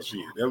it's called.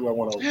 Shit. That's what I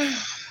want to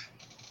host.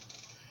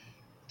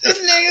 This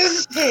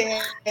nigga's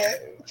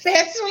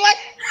fat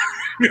splash.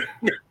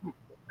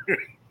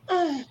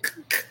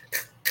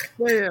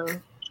 Well,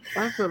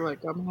 I feel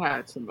like I'm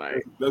high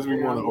tonight. That's what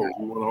we want to host.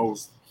 We want to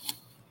host.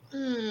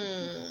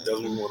 That's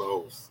what we want to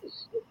host.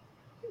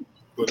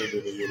 Put it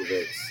in the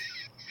universe.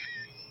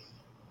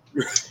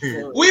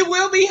 We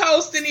will be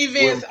hosting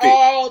events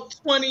all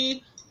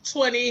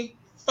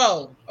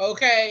 2024.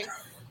 Okay,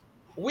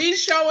 we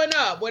showing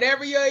up.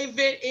 Whatever your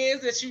event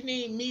is that you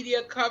need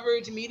media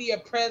coverage, media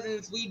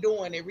presence, we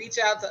doing it. Reach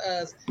out to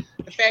us.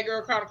 The Fat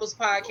Girl Chronicles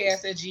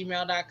podcast at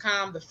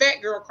gmail.com. The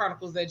Fat Girl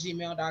Chronicles at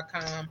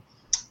gmail.com.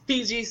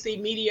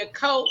 PGC Media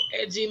Co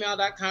at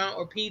gmail.com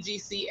or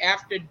PGC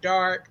After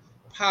Dark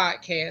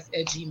Podcast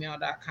at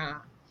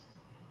gmail.com.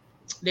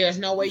 There's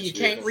no way you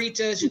can't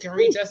reach us. You can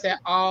reach us at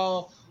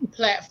all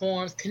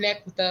platforms.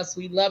 Connect with us.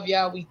 We love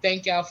y'all. We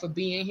thank y'all for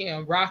being here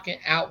and rocking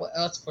out with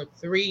us for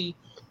three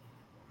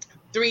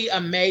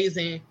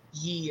amazing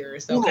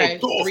years. Okay,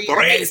 3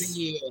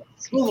 amazing years.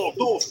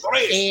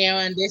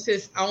 And this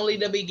is only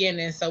the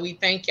beginning. So we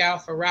thank y'all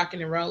for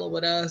rocking and rolling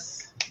with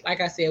us.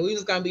 Like I said, we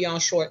was gonna be on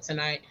short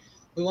tonight.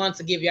 We want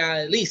to give y'all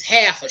at least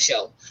half a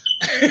show.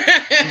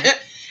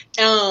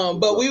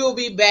 But we will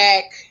be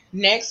back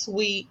next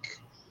week.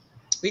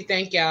 We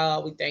thank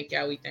y'all. I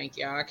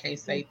can't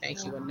say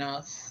thank you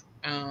enough.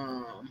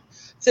 To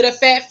the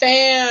Fat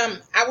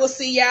Fam, I will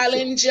see y'all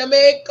in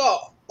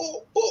Jamaica.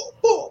 All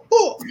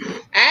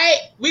right,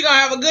 we gonna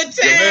have a good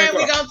time.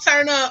 We gonna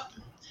turn up.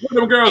 What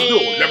them girls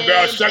doing? Them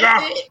girls sugar.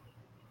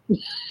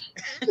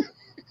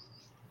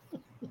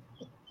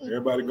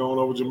 Everybody going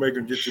over Jamaica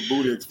and get your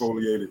booty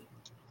exfoliated.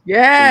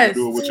 Yes. So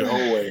you do it with your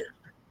whole ass.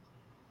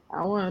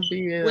 I want to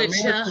be in with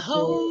your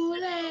whole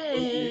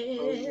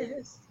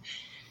ass.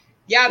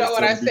 Y'all know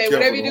what I say.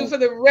 Whatever you do for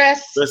the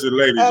rest. Especially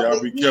ladies, y'all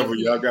be careful.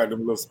 Y'all got them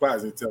little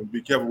spots and tell them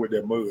be careful with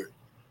that mud. You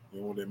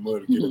don't want that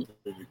mud to get up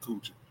in your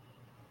coochie.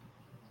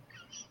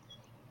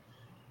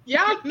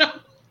 Y'all know.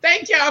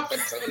 Thank y'all for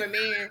tuning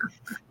in.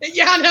 And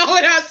y'all know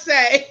what I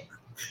say.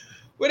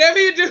 Whatever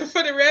you do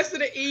for the rest of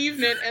the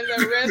evening and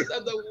the rest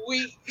of the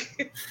week,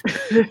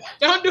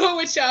 don't do it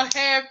with your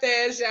half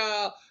ass,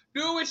 y'all.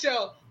 Do it with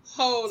your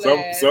whole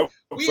ass. Some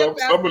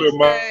of them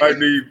might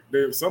need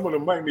the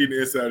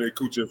inside of their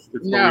coochie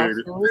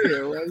exfoliated. No,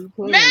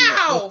 for real.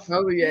 Mouth. No.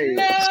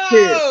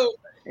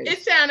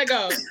 It's time to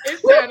go.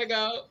 It's time to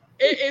go.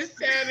 We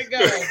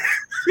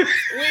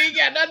ain't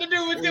got nothing to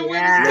do with the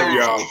women's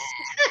coochie.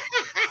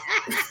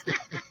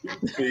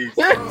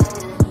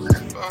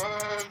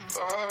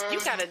 You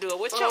gotta do it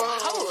with your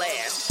whole